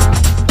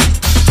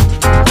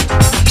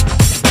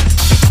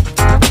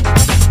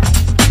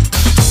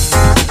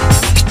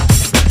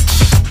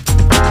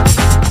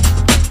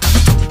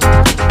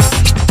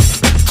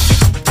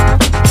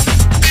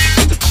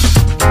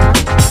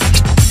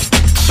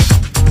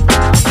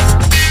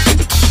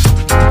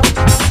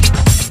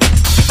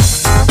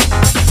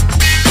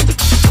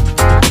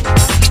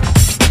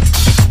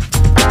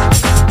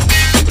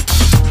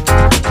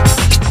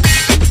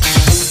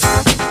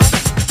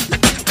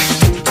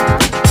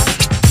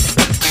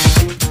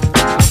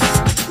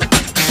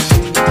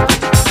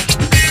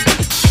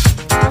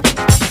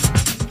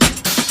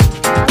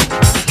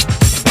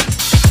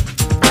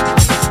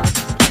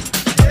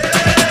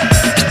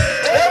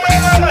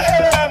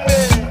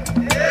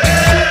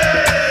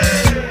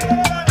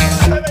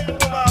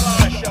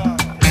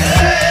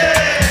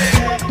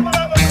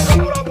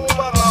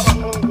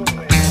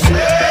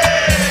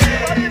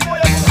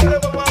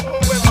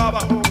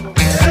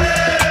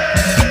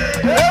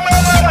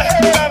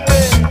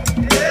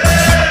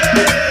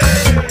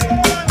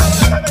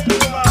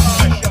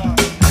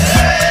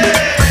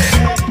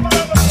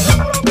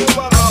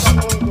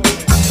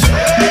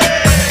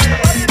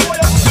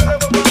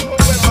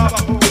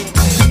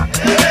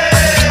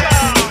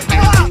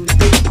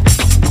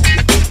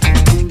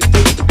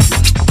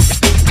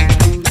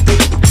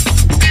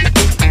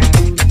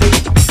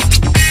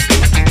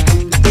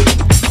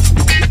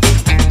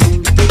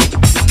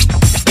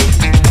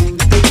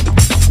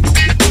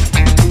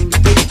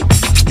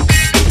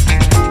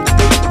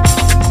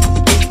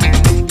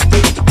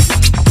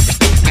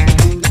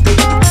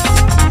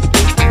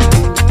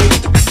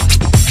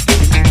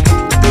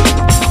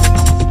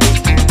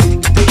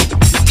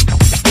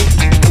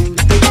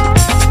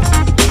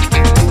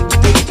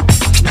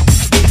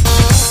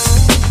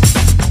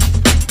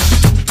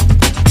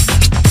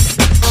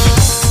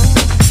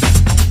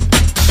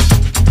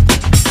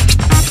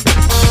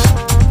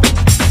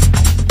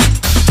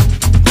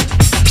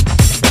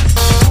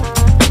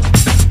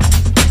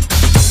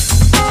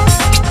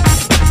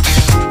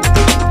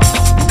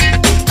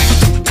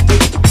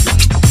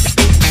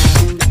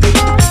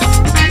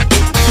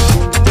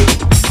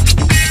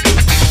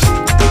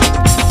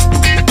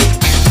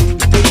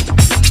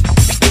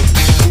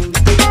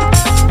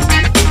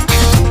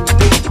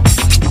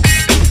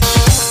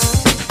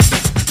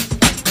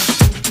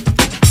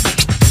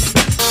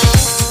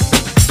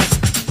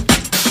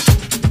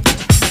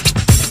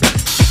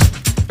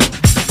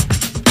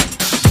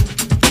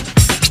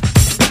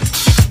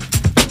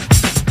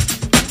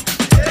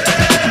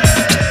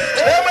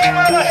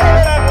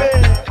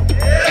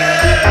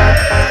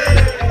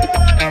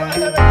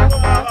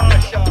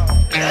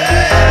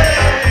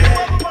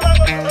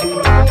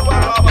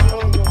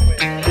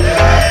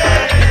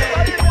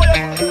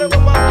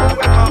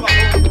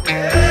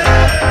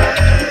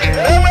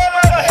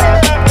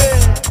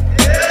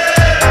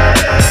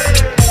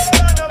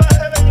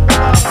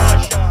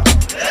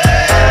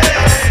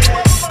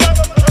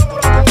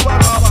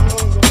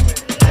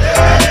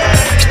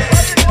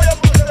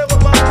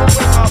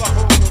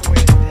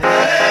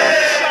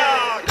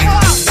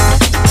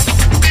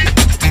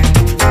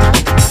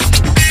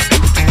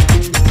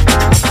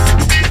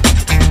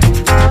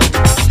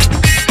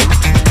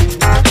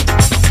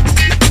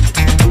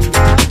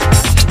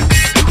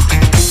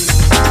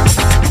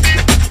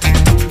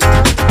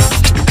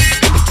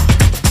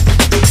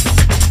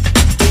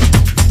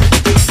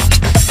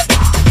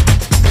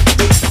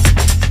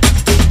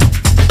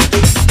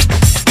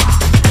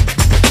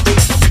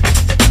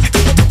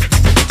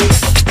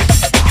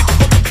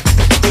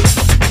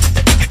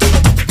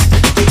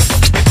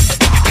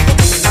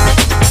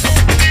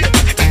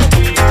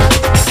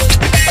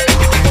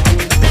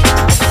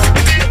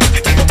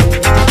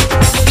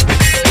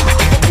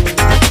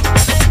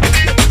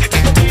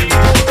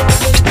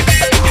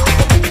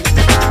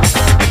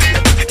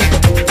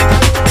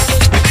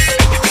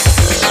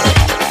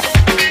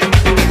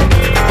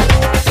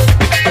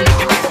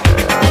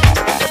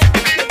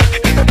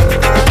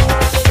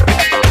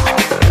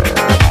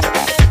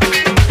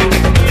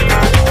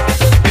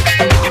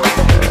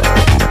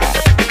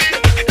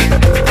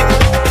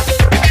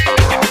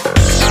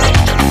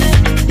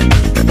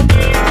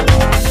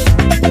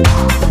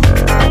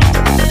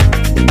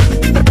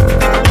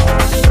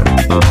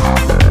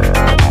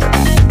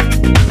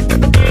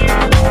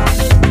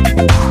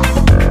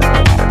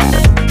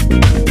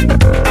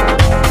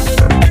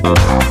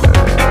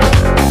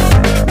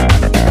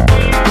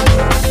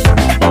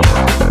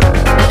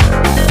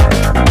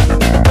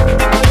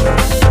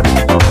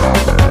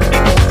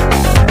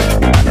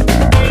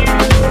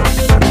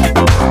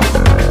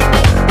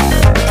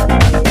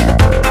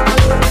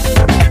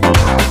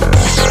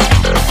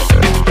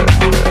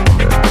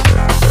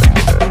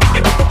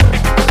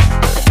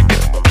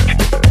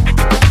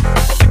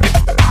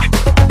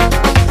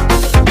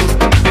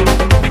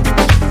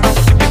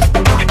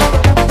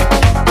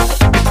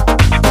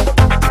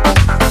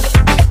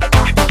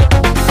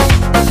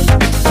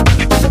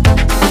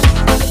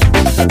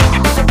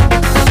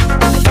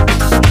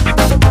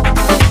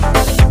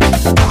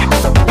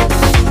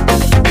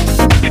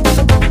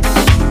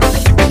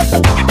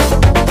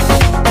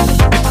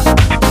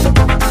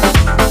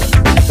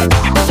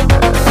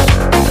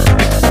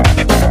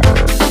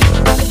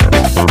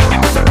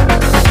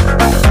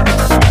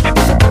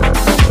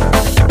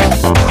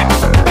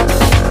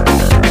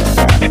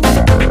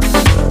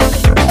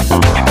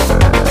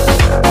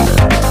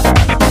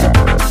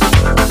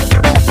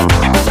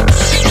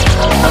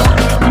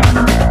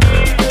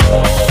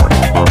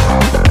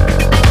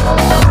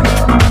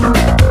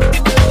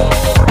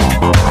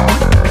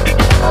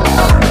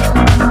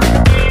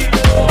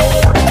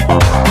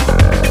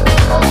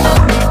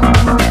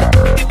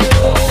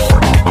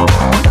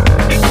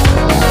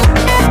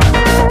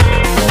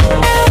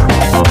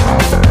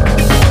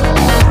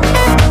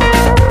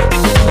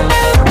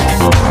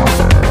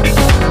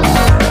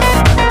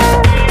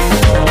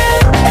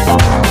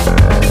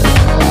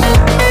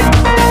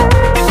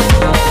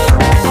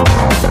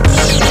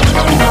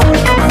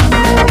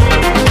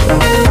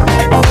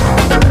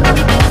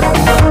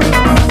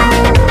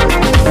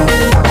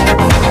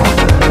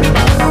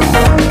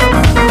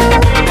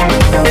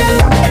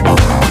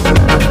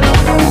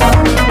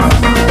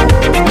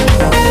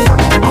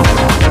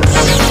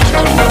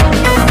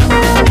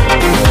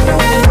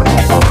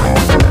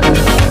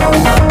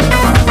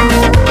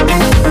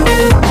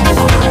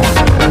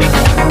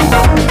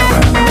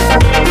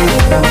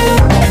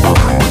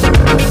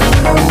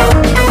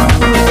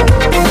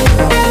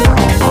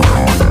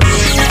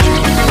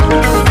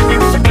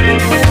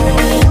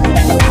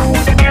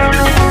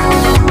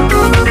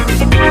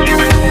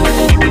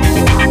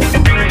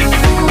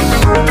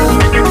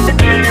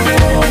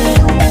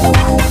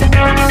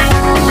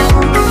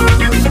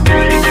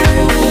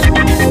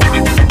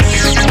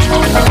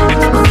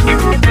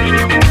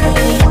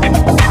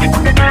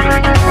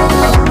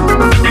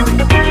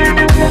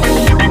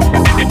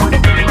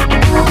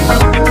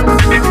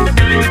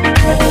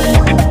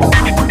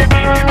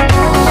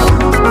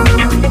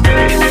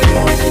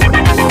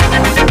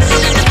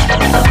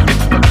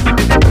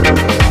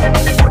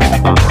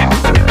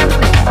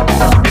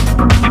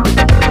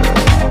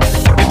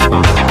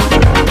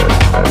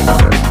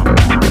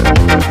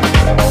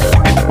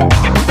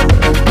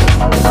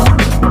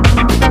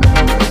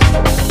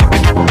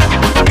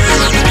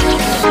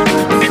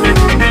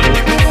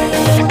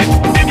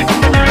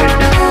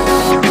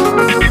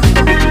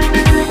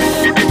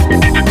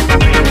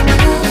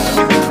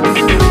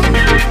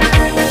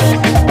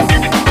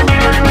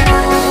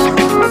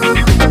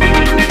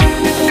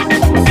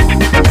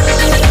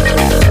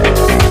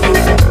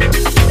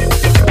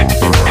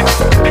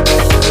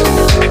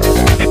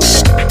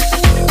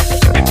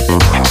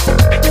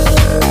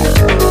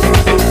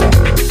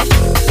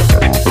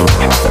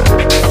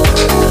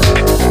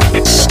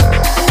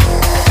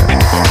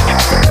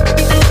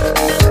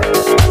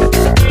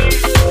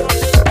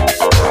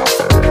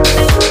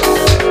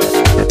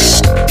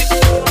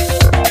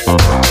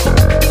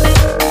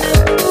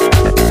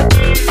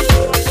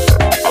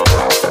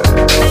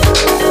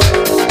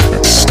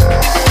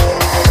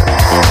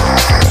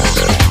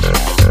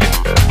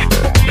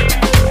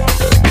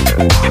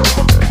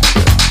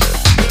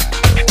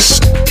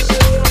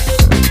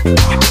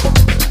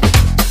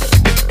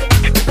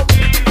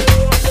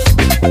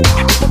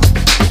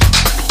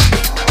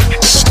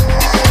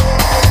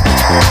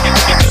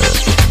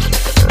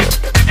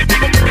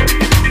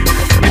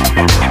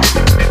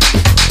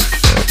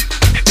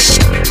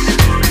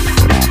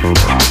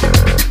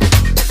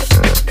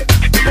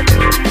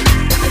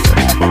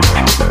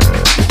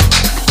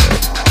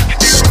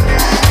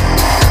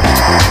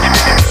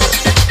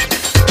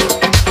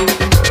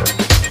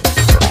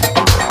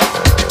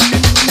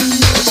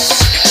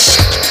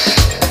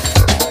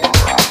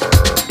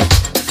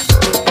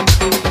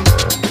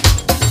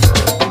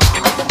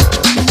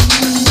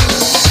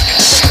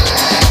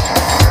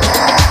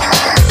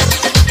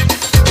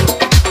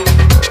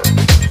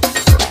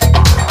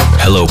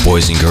 up,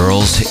 boys and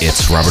girls?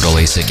 It's Robert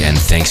Olasik, and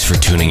thanks for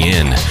tuning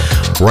in.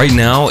 Right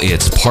now,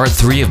 it's part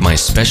 3 of my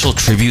special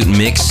tribute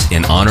mix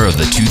in honor of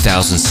the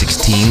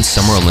 2016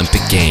 Summer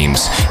Olympic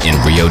Games in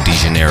Rio de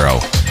Janeiro.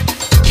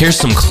 Here's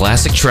some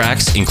classic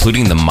tracks,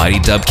 including the Mighty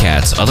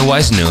Dubcats,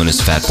 otherwise known as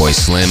Fatboy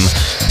Slim,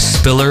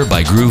 Spiller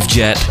by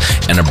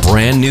Groovejet, and a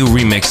brand new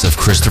remix of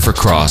Christopher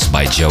Cross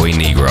by Joey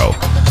Negro.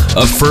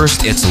 Up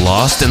first, it's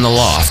Lost in the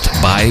Loft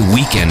by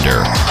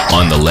Weekender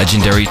on the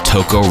legendary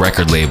Toko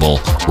record label,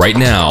 right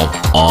now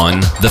on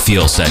The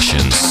Feel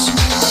Sessions.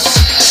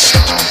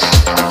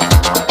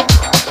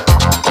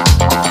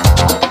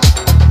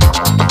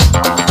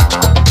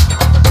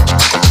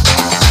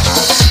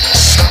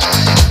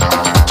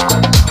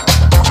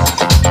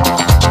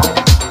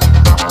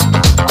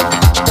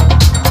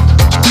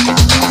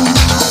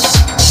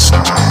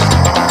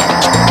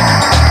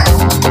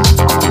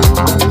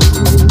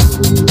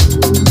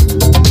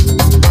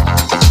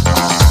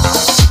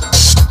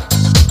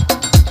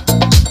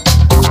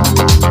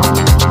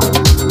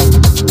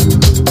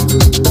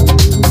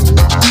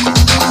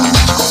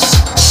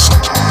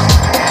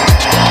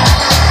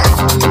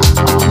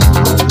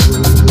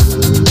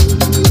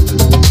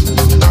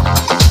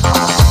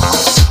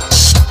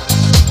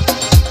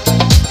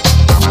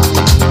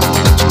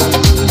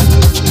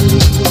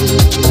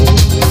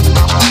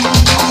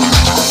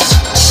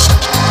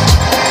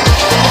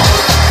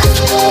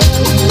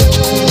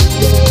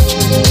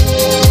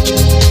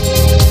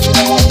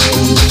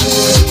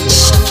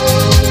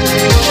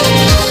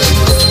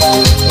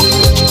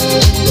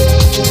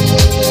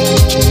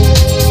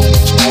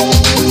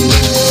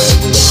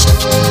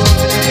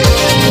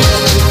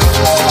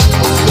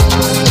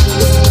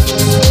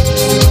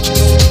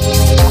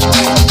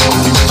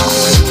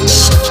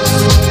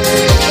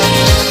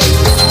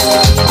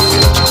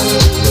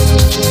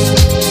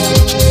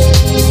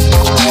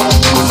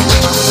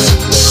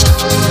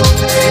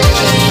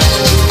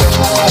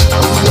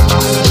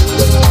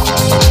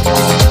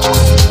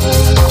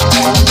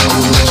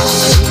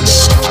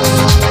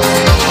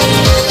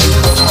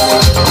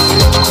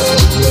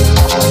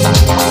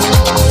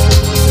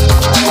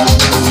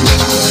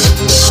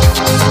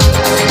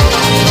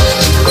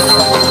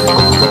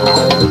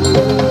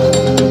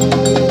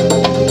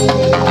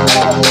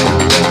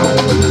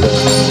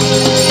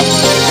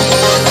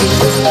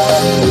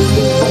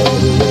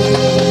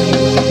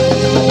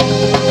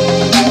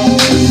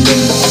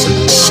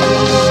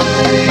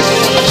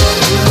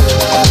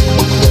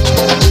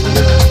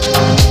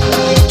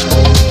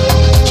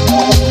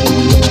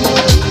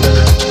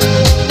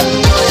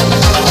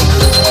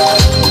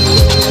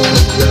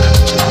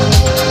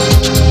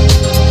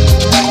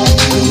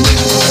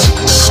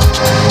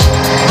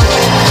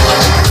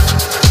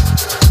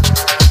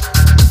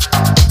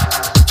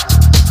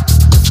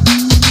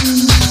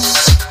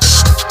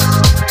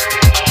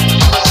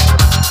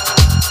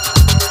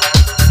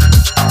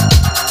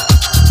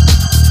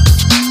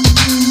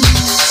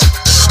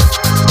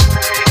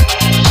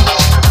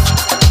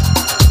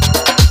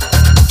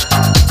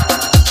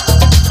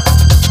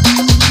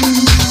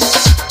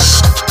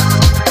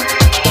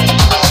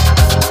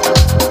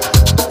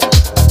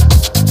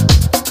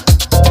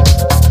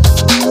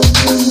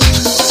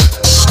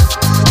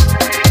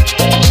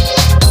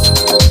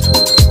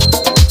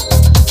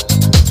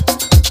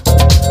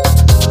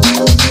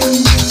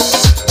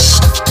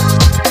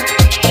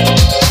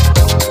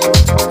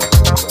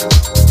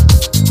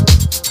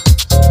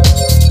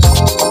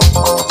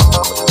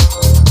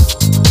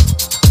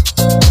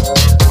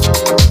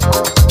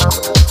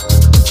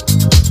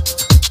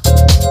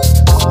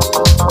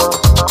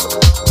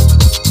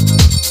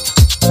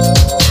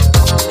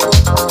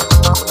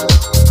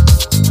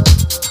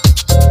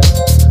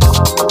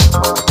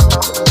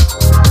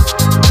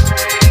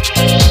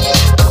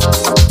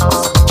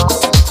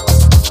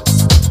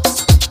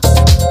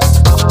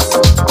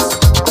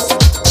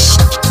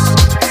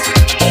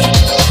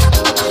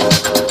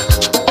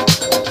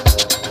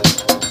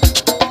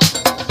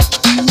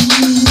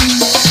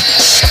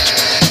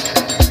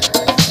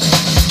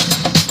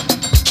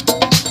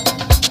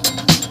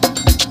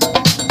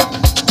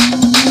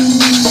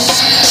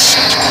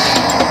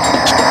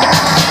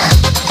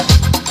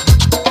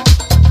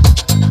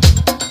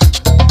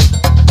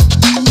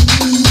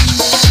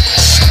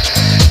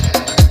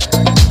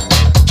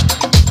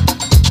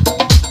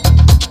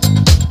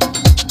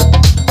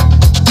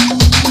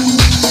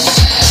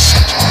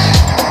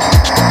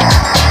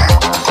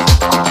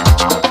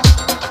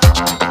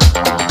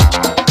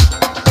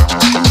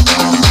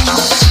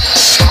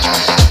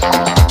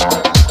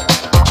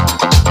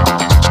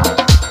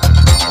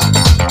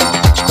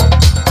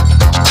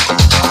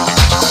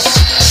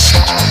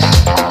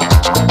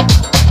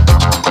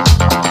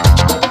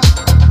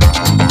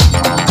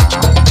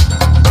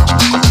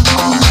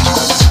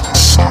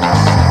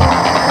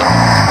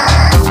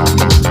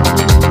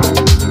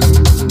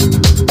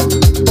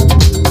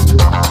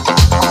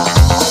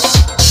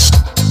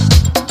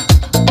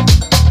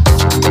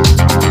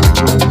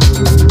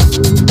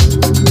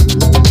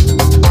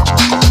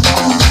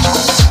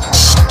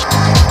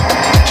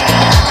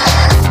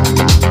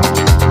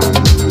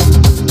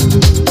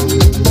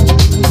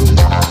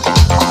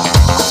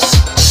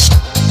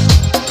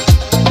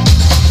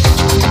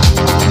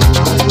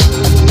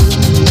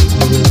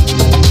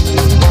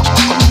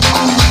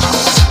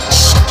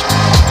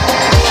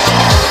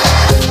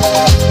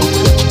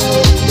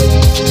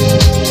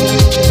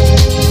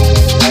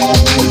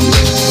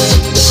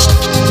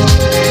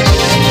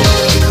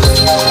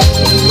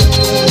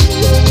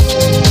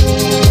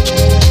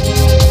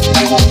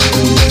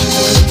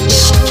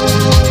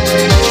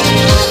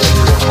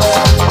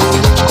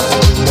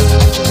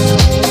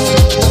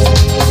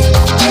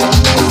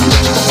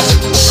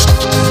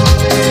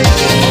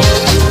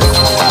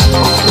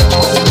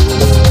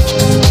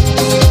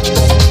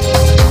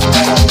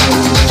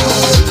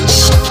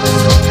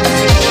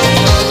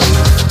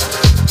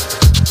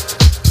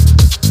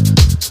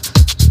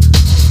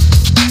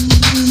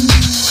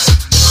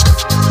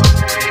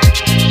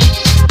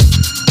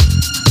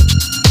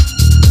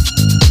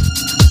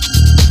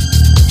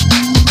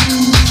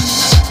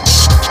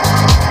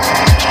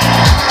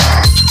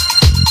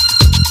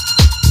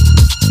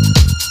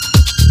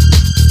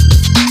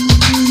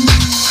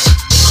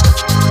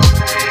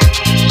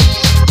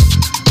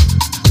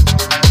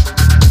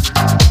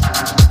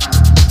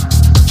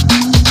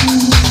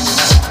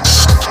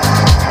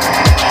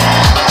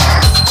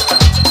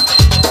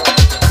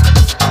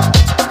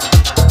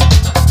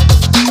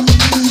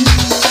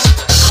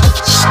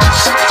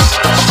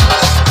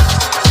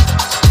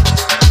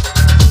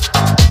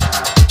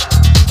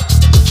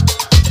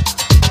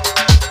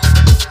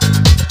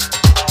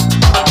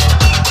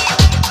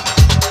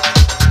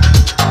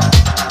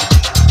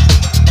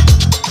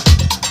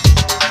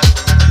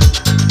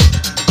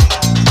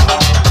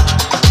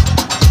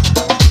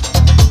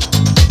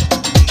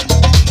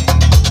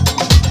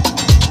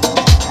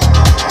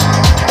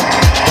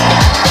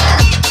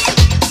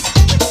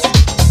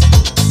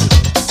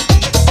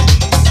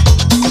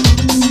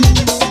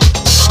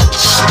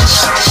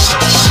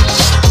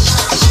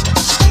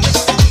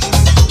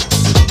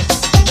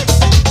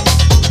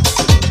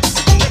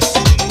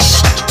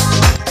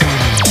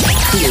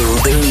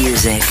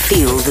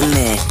 Feel the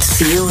mix.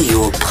 Feel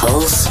your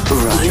pulse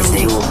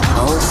rising.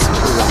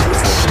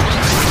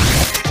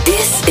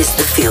 This is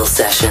the Feel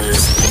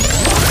Sessions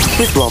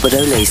with Robert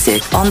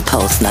O'Lasik on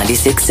Pulse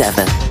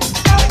 96.7.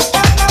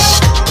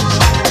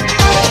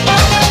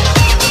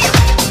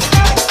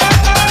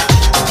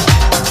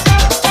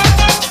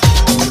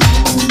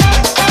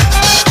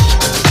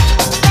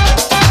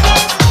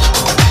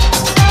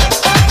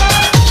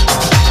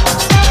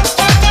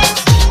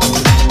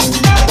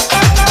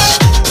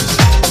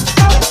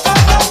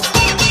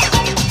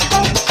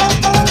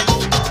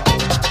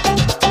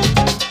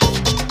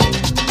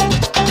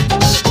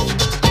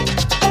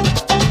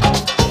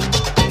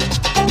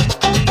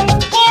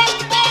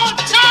 One more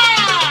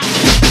time!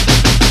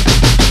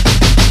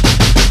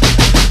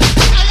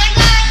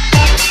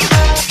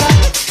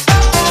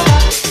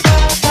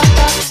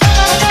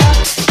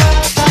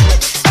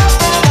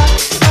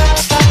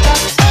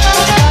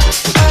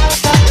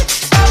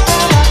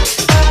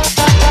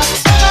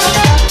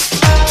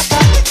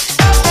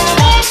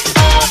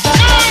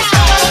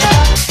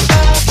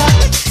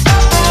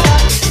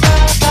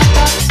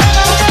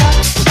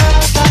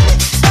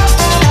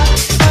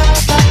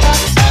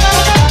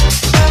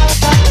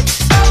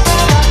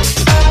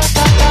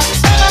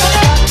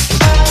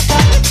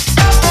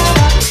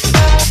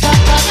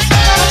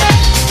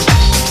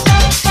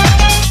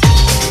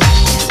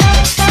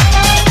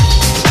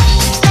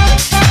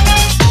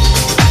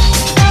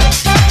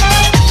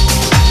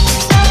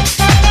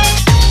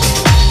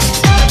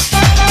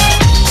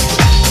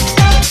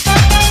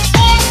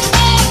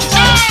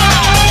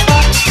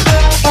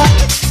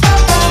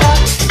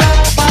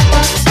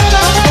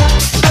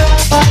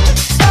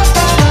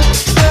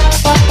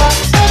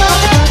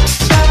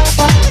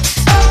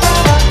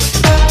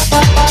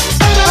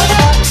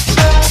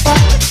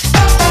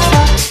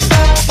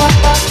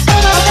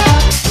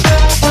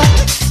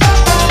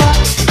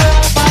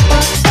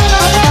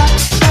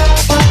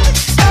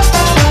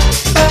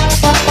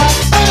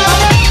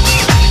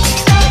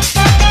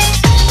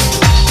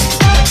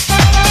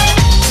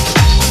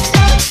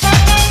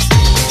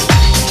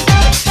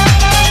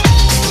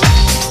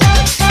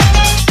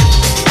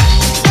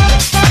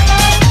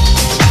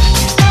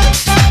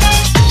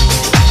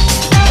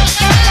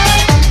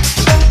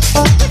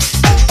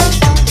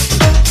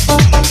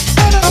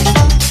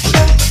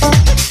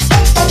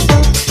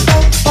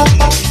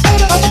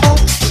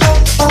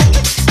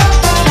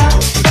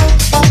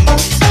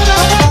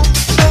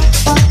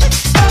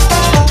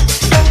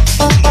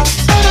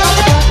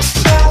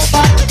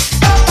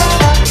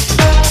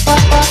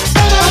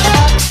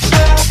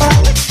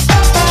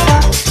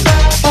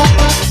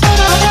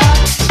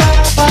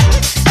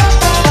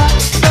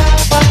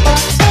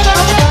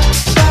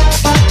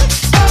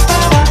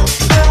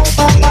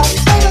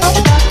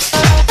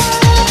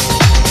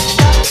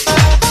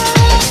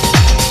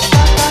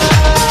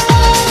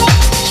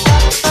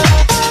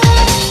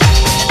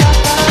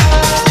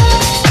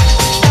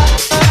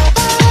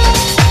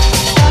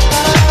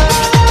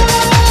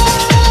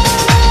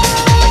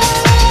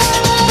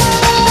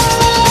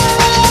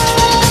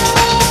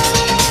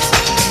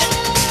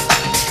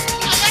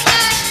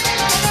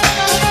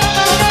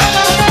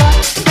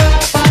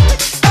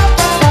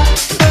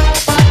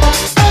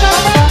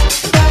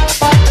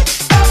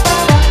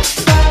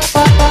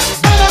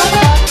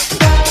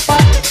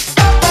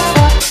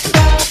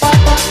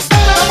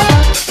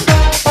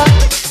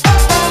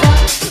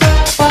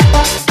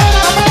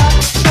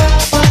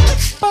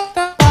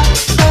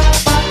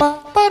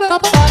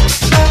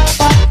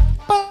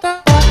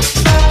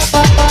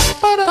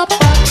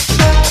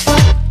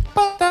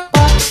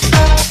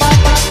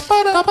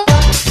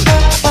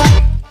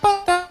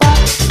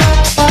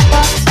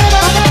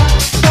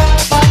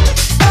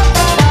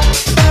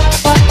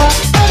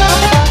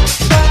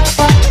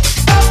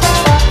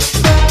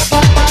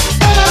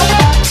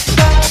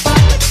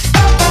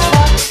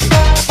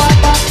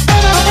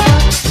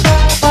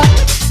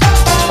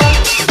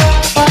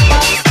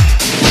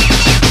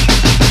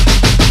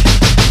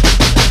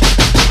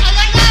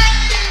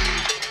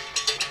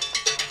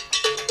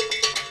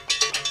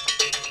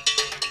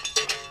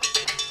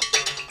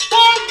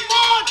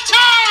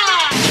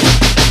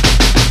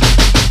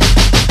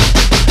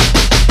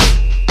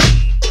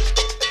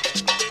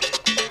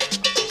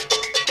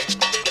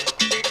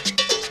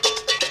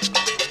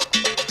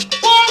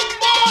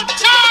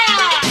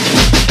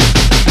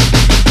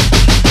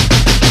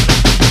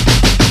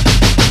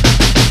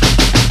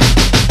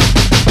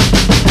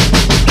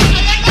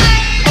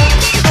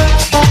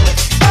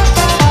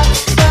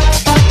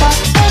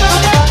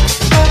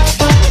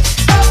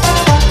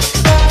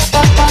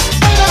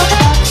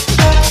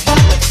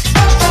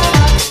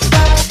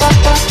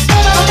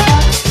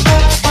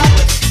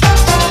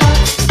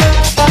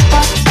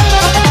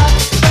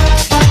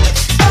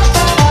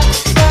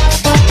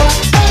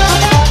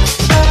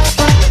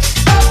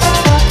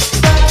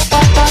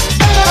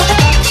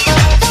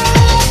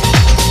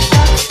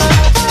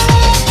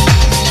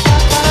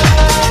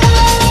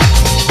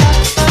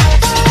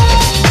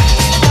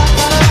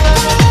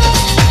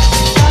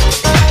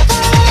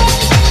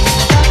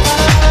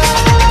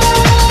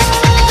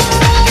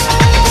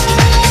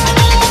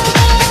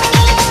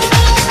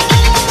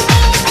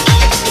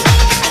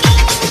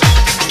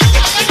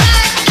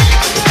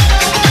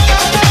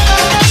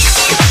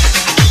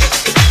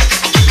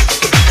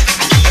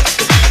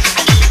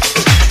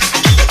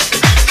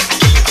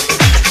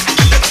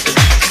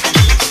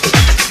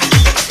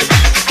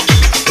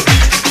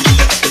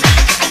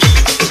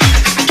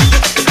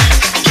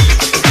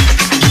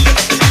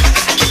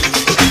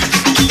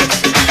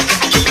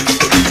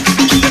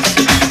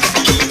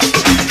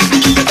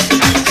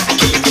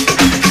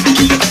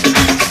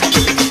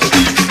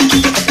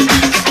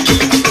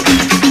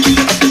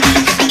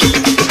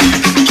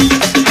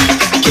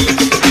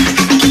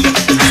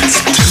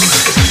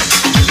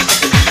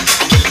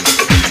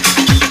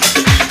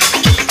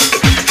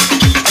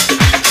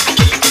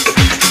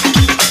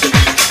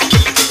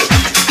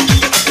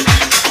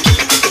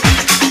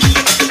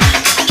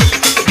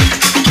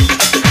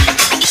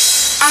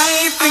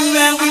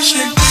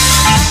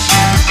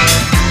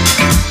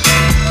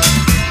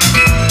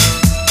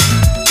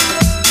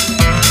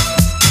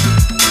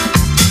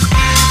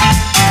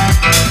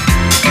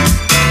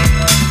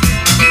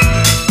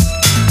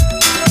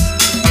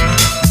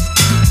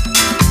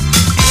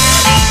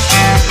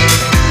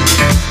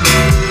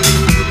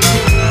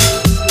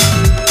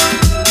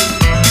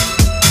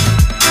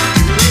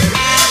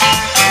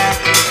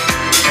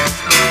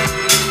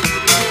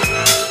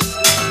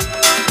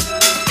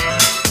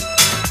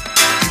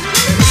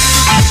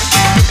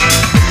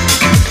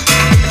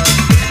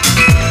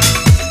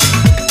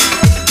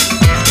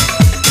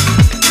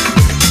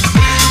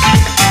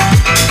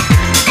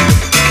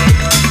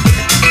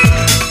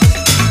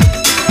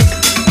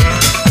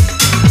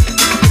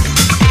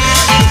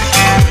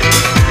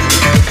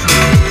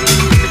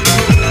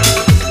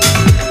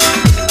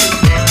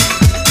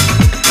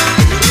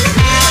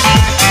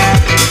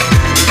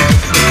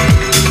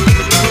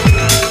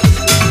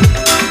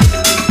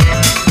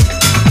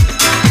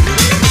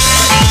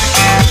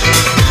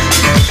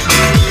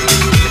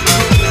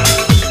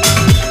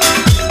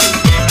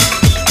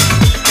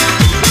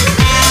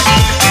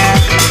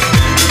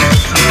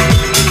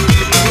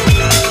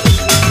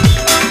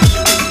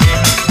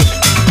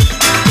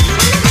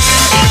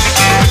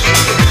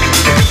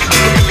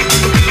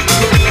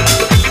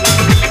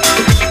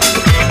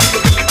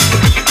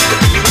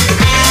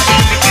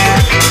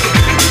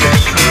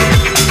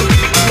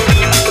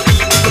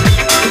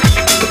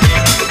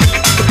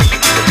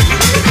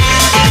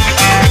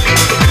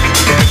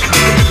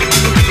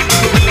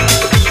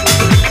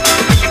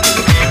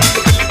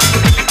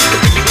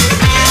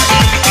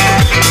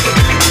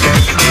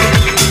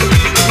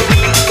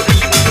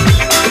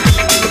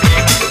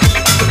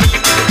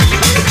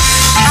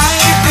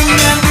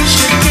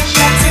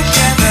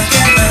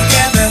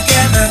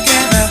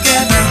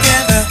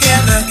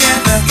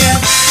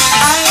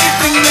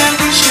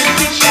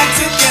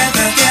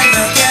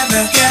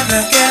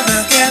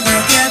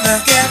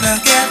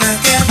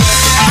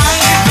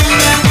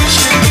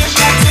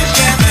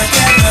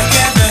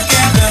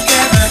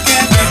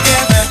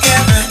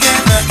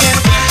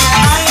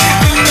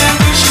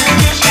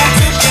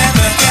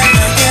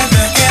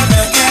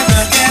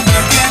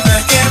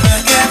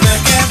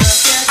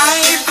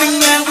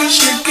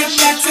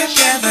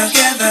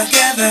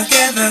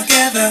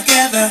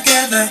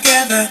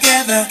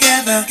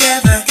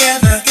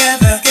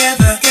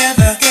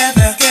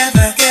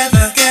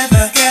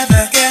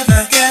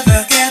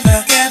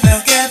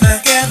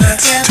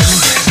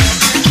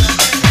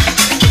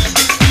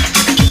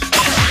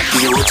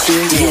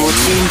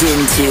 tuned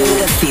into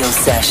The Feel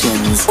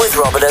Sessions with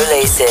Robert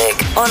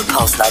Olasik on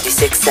Pulse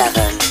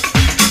 96.7.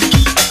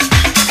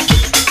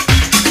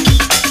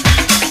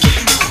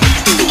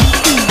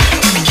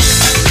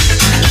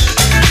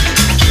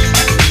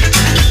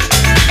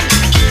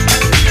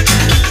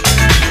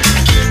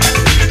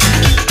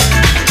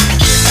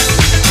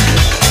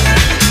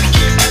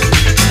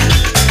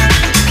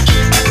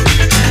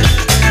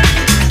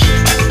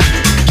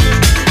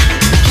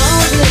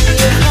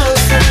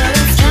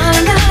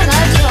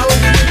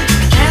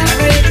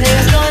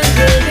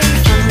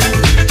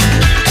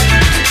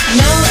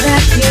 Know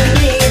that you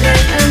need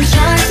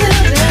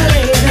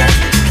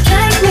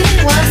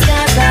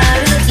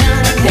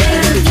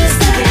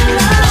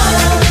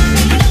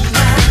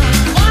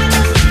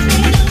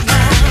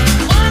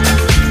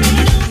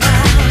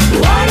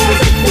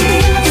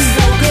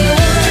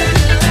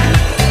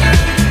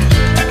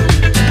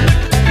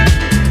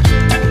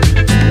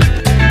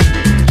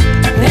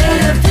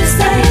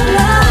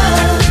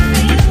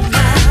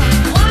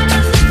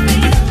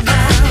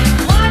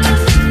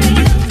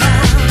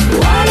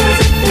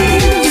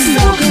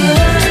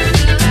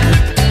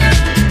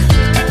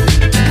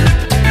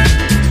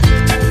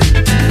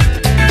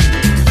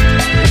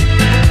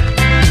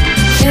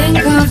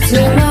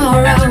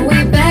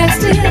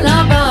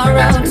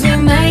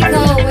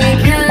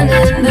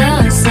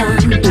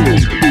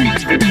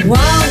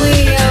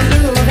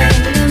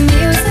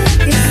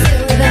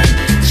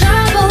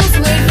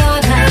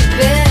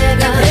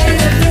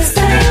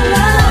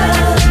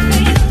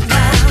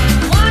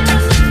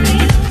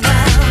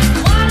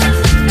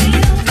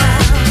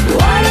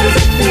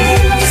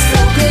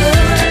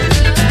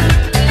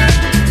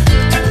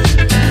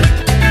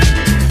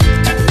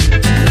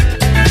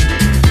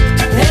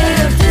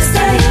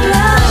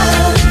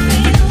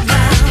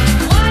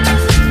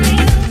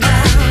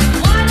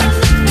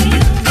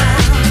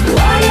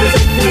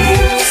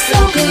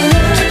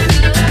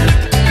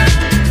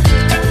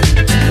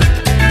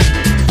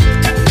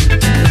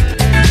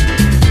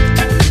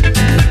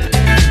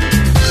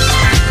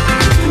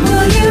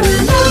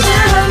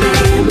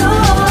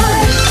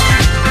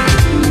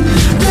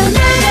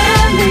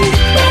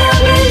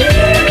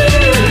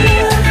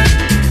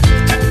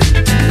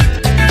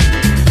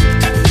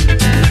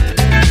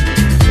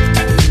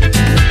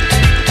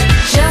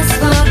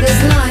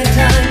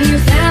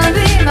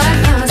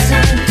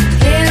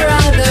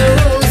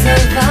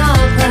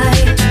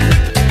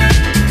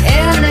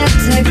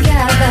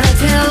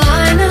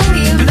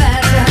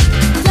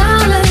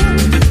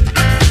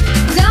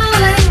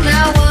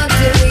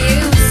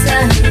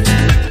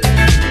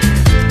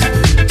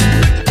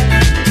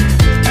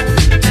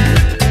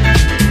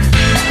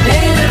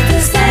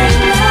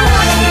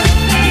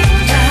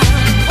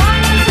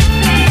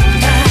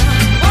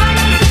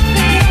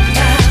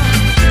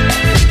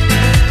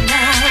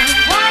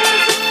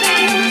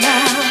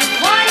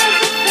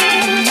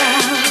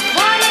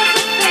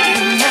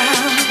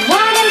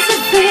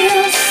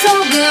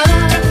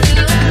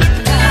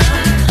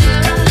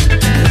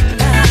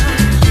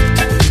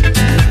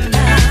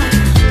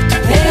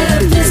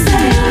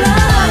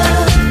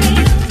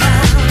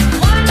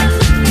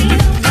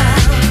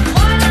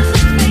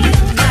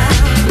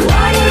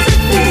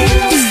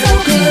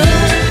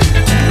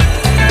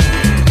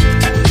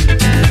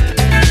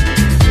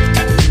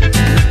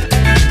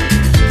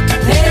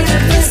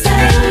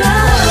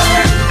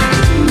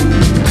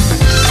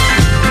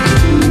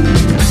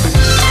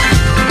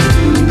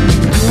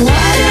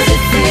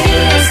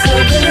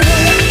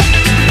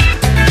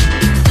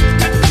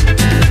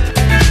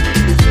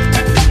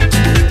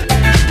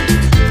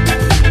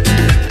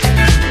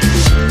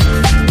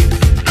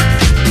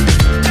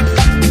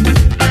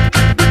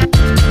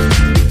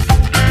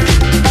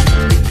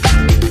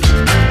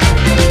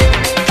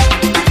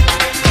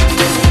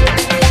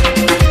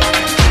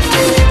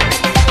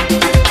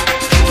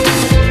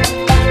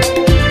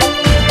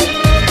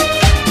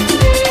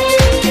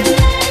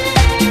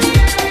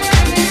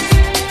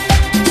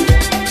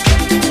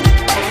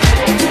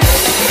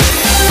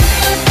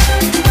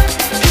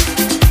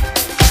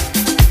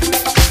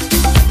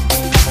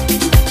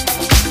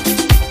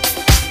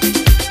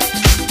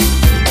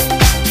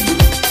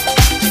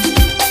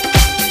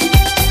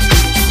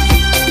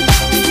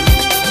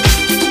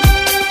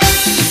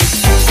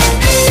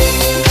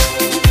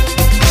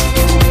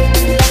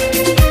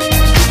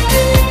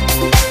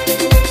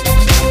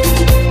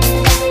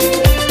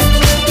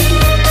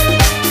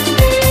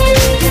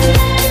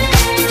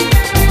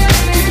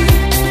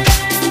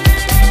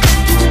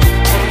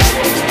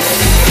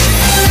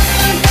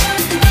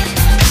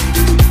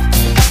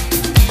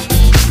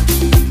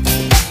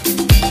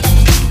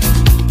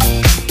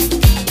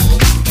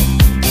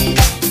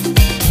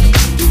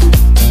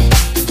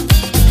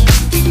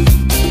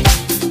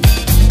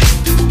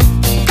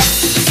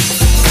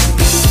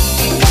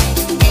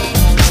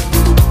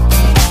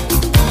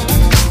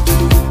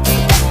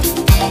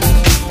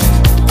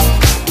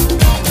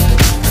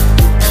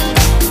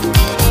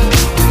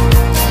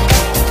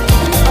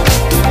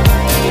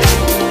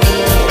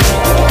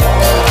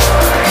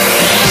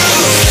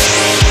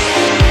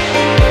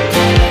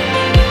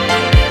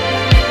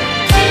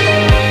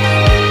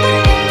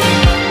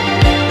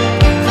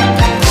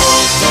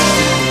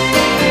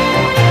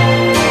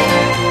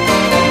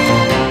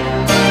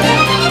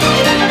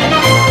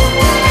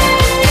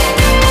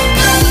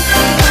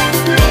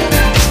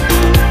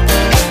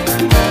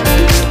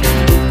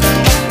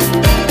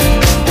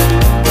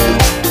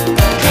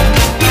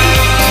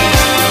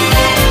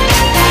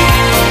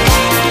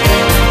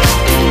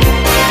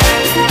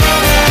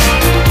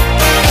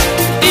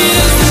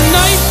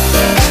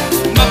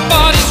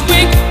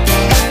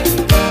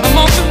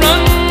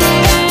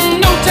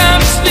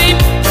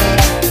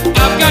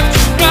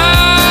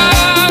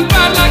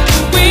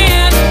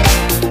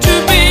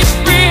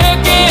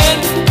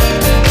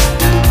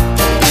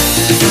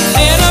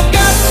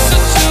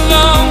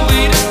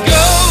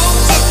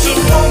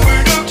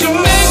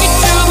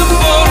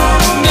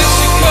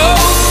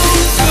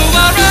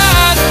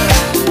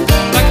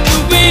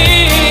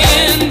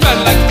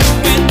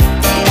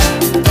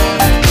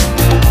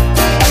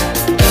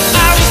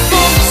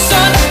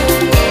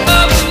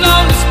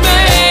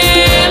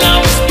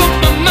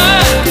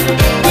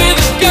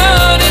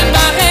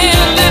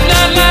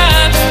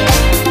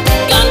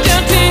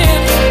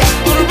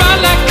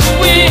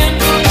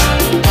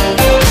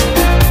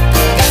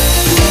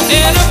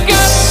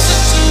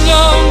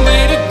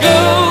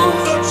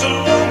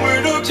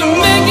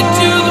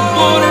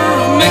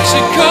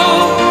Mexico.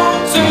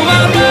 So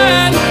I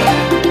ride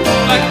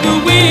like the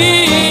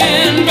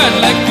wind, ride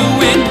like the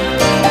wind.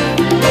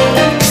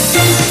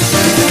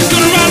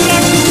 Gonna ride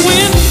like the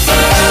wind.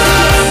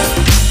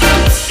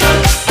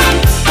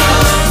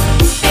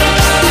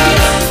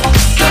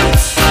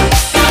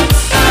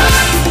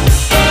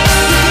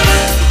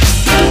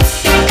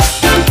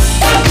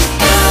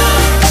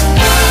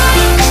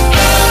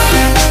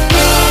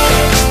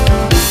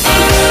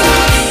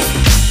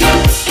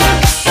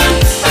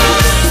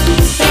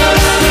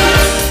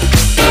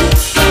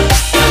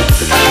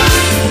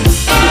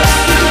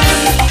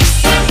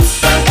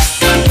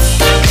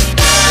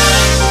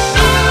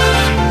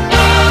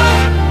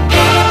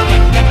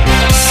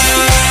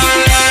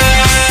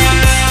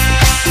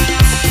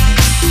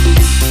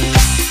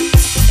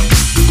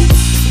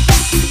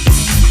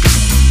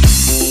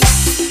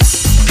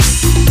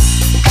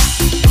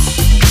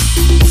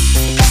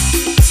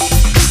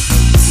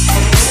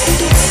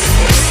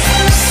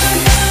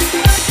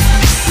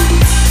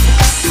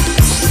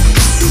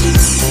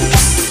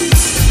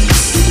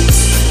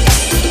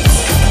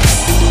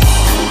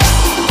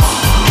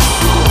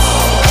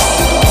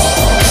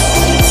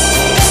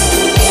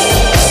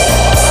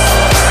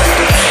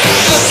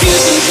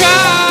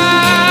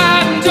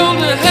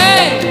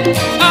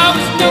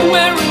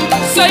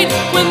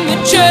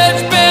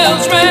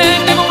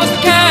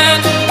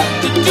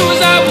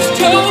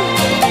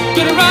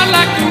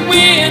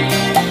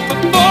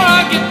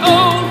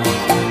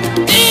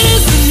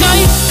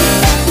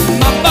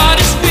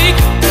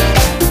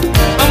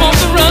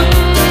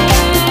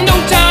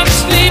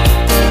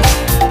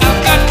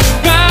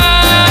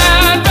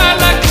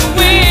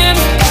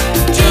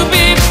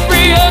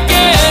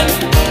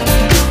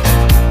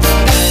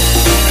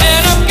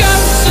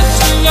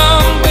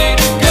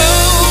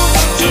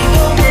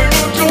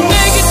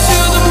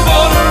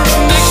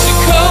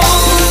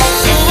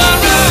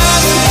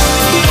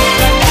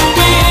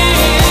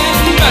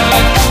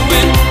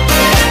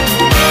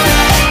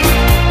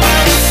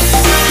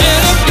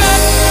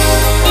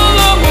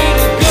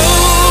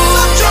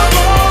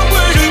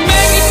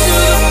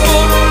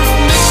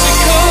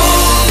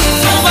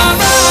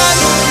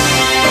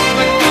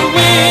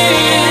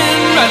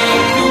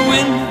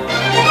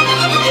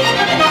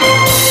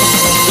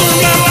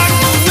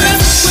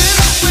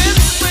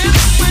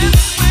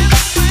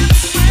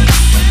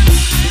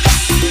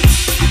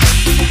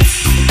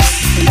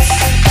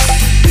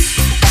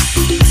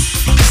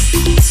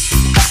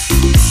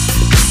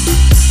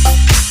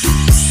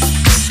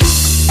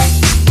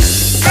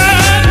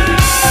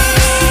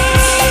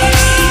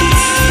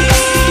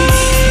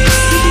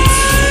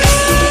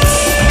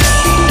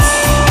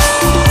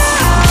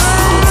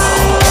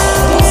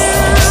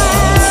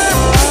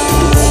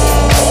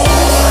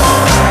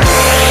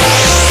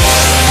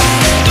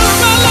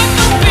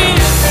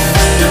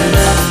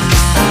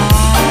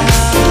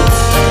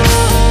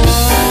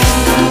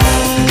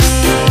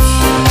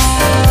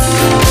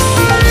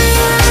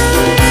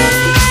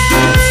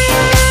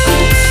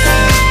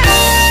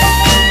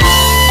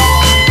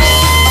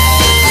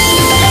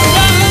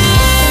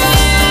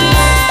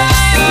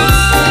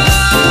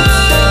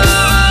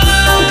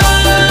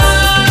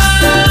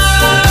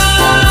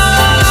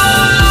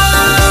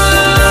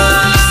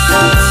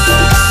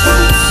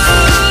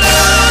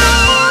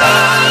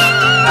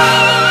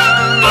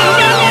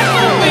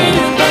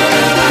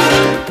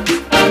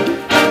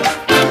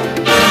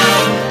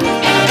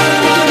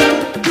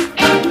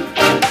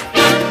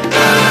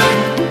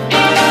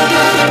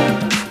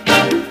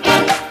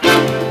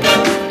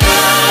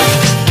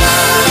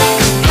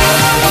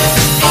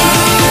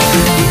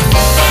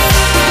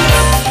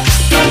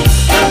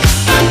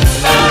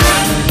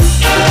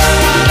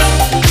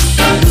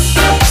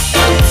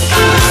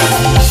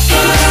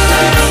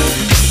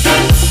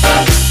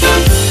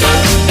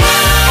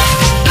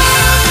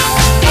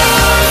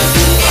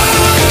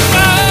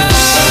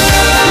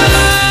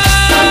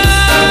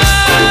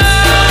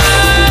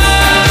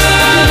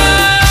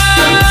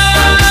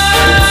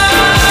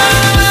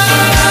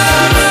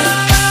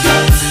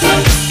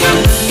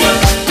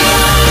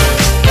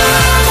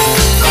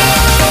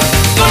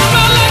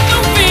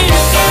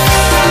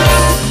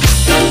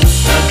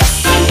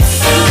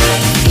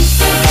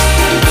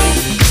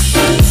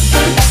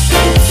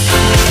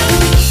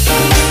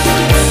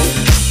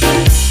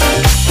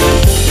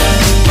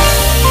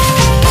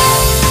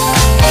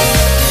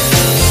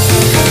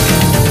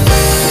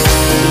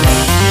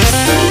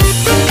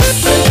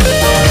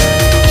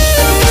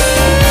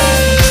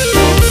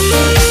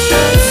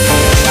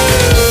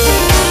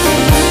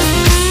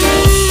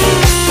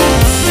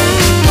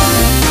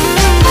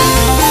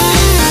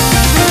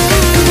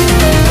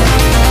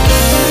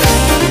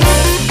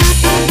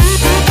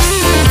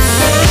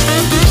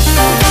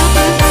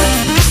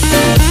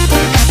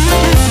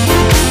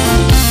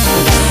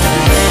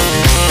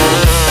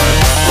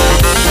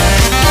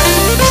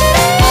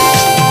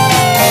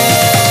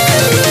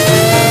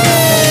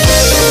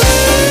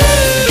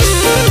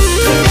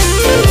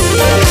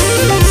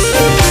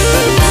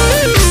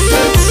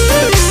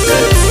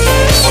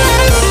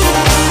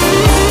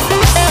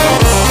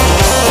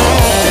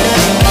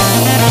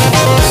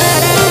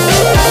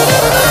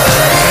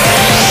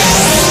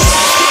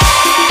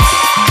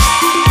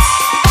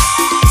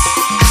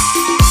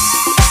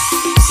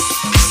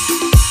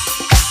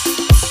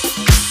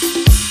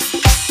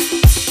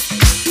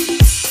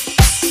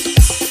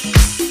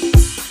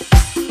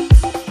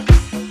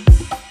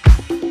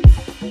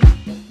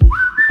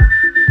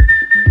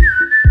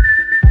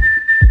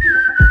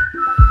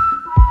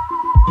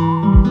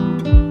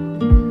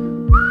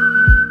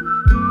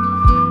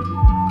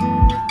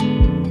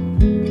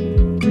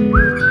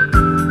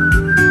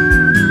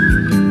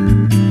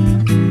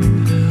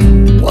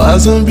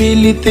 Wasn't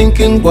really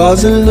thinking,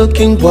 wasn't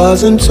looking,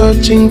 wasn't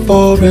searching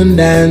for an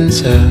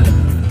answer.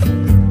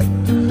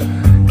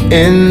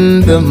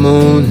 In the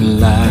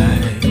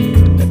moonlight,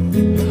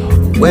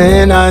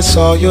 when I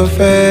saw your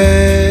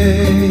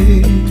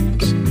face,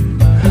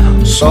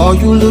 saw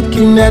you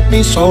looking at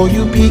me, saw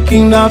you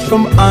peeking out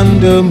from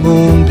under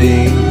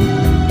moonbeams,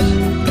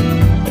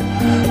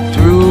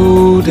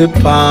 through the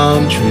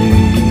palm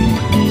trees,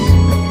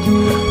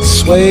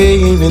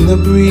 swaying in the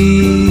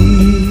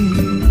breeze.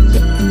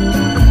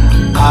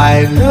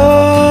 I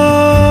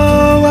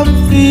know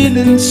I'm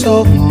feeling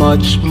so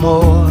much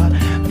more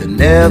than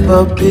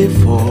ever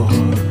before,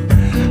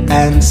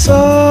 and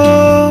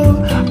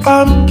so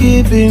I'm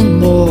giving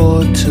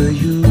more to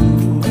you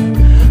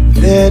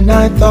than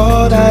I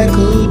thought I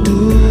could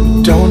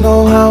do. Don't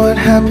know how it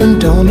happened,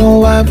 don't know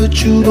why,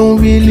 but you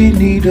don't really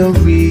need a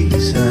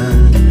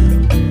reason.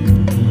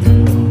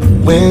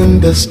 When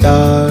the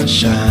stars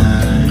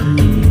shine,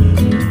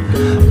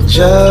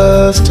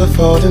 just to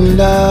fall in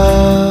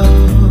love.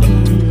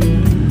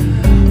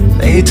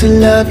 Made to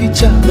love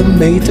each other,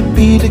 made to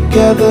be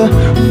together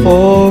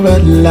for a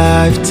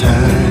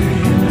lifetime.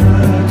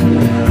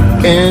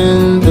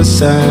 In the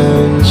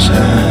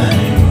sunshine,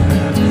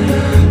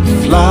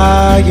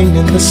 flying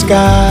in the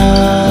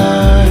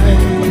sky.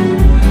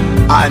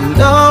 I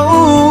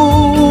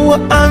know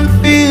I'm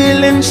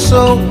feeling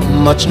so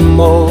much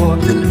more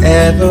than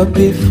ever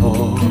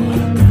before,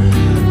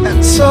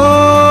 and so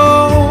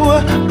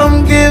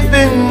I'm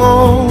giving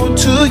more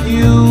to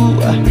you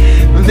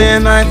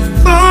than I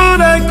thought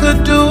I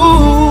could do.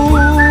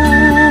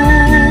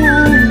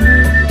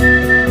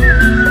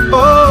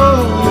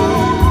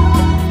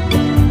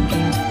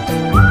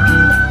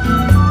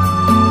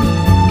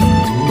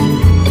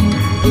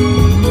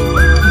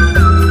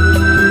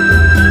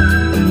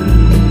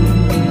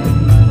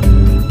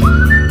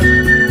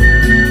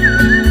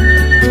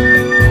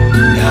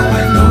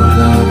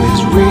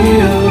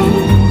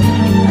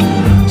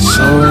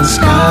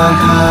 Sky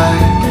high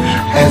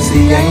as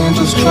the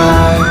angels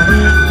try,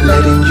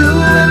 letting you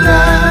and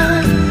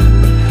I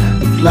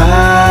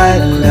fly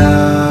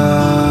love.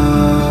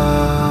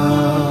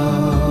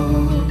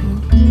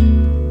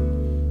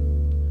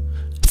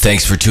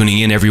 Thanks for tuning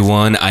in,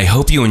 everyone. I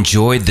hope you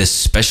enjoyed this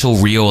special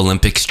Rio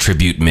Olympics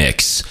tribute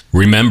mix.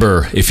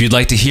 Remember, if you'd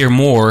like to hear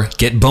more,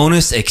 get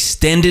bonus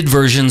extended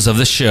versions of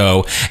the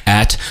show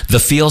at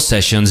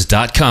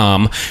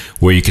thefeelsessions.com,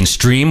 where you can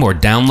stream or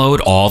download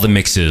all the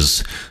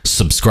mixes.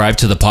 Subscribe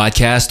to the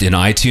podcast in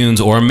iTunes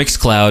or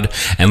Mixcloud,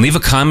 and leave a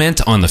comment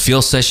on the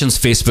Feel Sessions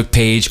Facebook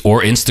page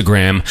or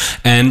Instagram,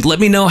 and let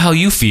me know how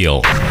you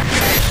feel.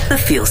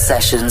 The Feel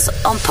Sessions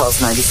on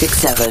Pulse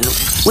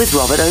 96.7 with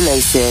Robert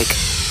Olasik.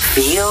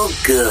 Feel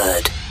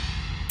good.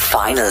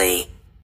 Finally.